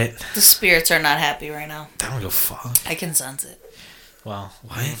my shit. The spirits are not happy right now. I don't give a fuck. I can sense it. Well,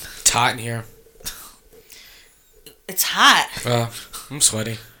 what? It's hot in here. It's hot. I'm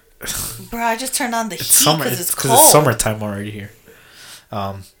sweaty. Bro, I just turned on the heat because it's cold. It's summertime already here.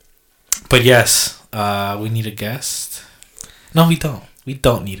 But yes, we need a guest. No, we don't. We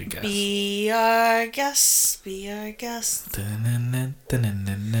don't need a guest. Be our guest. Be our guest.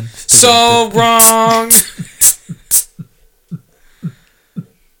 So wrong.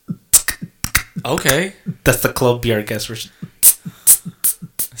 Okay. That's the Club Be Our Guest version.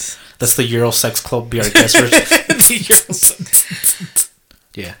 That's the Eurosex Club Be Our Guest version.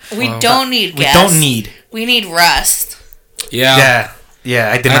 Yeah. We don't need guests. We need rest. Yeah.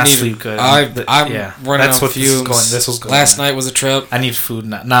 Yeah, I did not sleep good. I'm running on fumes. This was going. Last night was a trip. I need food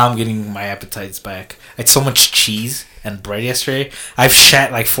now. Now I'm getting my appetites back. I had so much cheese and bread yesterday. I've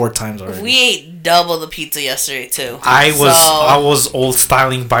shat like 4 times already. We ate double the pizza yesterday too. I was old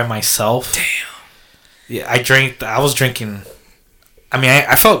styling by myself. Damn. Yeah, I was drinking. I mean,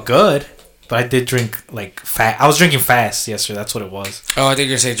 I felt good, but I did drink like fast. I was drinking fast yesterday. That's what it was. Oh, I think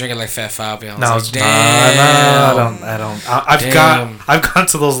you're saying drinking like Fat Fabio. No, I don't. I've gone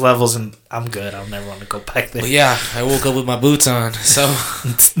to those levels and I'm good. I'll never want to go back there. Well, yeah, I woke up with my boots on. So,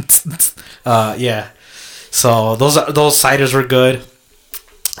 yeah. So those ciders were good.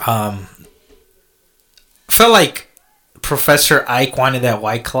 Felt like Professor Ike wanted that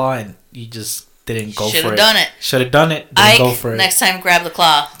White Claw and you just didn't go for it. Should have done it. Should have done it. Didn't Ike, go for it. Next time, grab the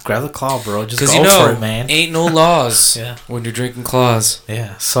claw. Grab the claw, bro. Just go for it, man. Ain't no laws yeah. when you're drinking claws.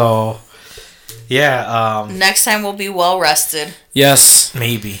 Yeah. So, yeah. Next time we'll be well rested. Yes.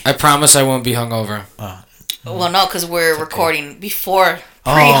 Maybe. I promise I won't be hungover. Well, no, because we're recording before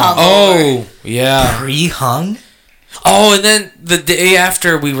pre-hungover. Oh, yeah. Pre-hung? Oh, and then the day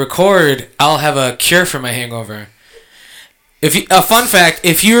after we record, I'll have a cure for my hangover. A fun fact,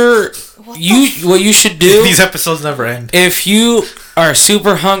 what you should do. These episodes never end. If you are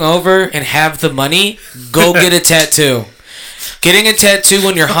super hungover and have the money, go get a tattoo. Getting a tattoo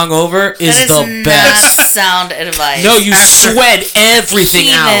when you're hungover is the best. Not sound advice. No, you sweat everything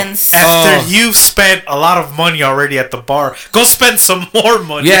out. After you've spent a lot of money already at the bar, go spend some more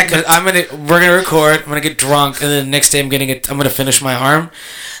money. Yeah, because we're gonna record. I'm gonna get drunk, and then the next day I'm gonna finish my arm.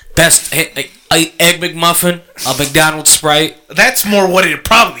 best Egg McMuffin, a McDonald's Sprite. That's more what it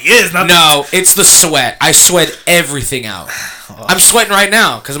probably is. No, it's the sweat. I sweat everything out. I'm sweating right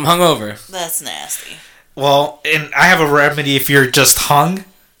now because I'm hungover. That's nasty. Well, and I have a remedy if you're just hung.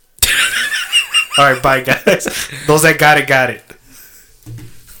 All right, bye, guys. Those that got it.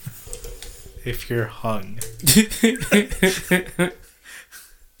 If you're hung.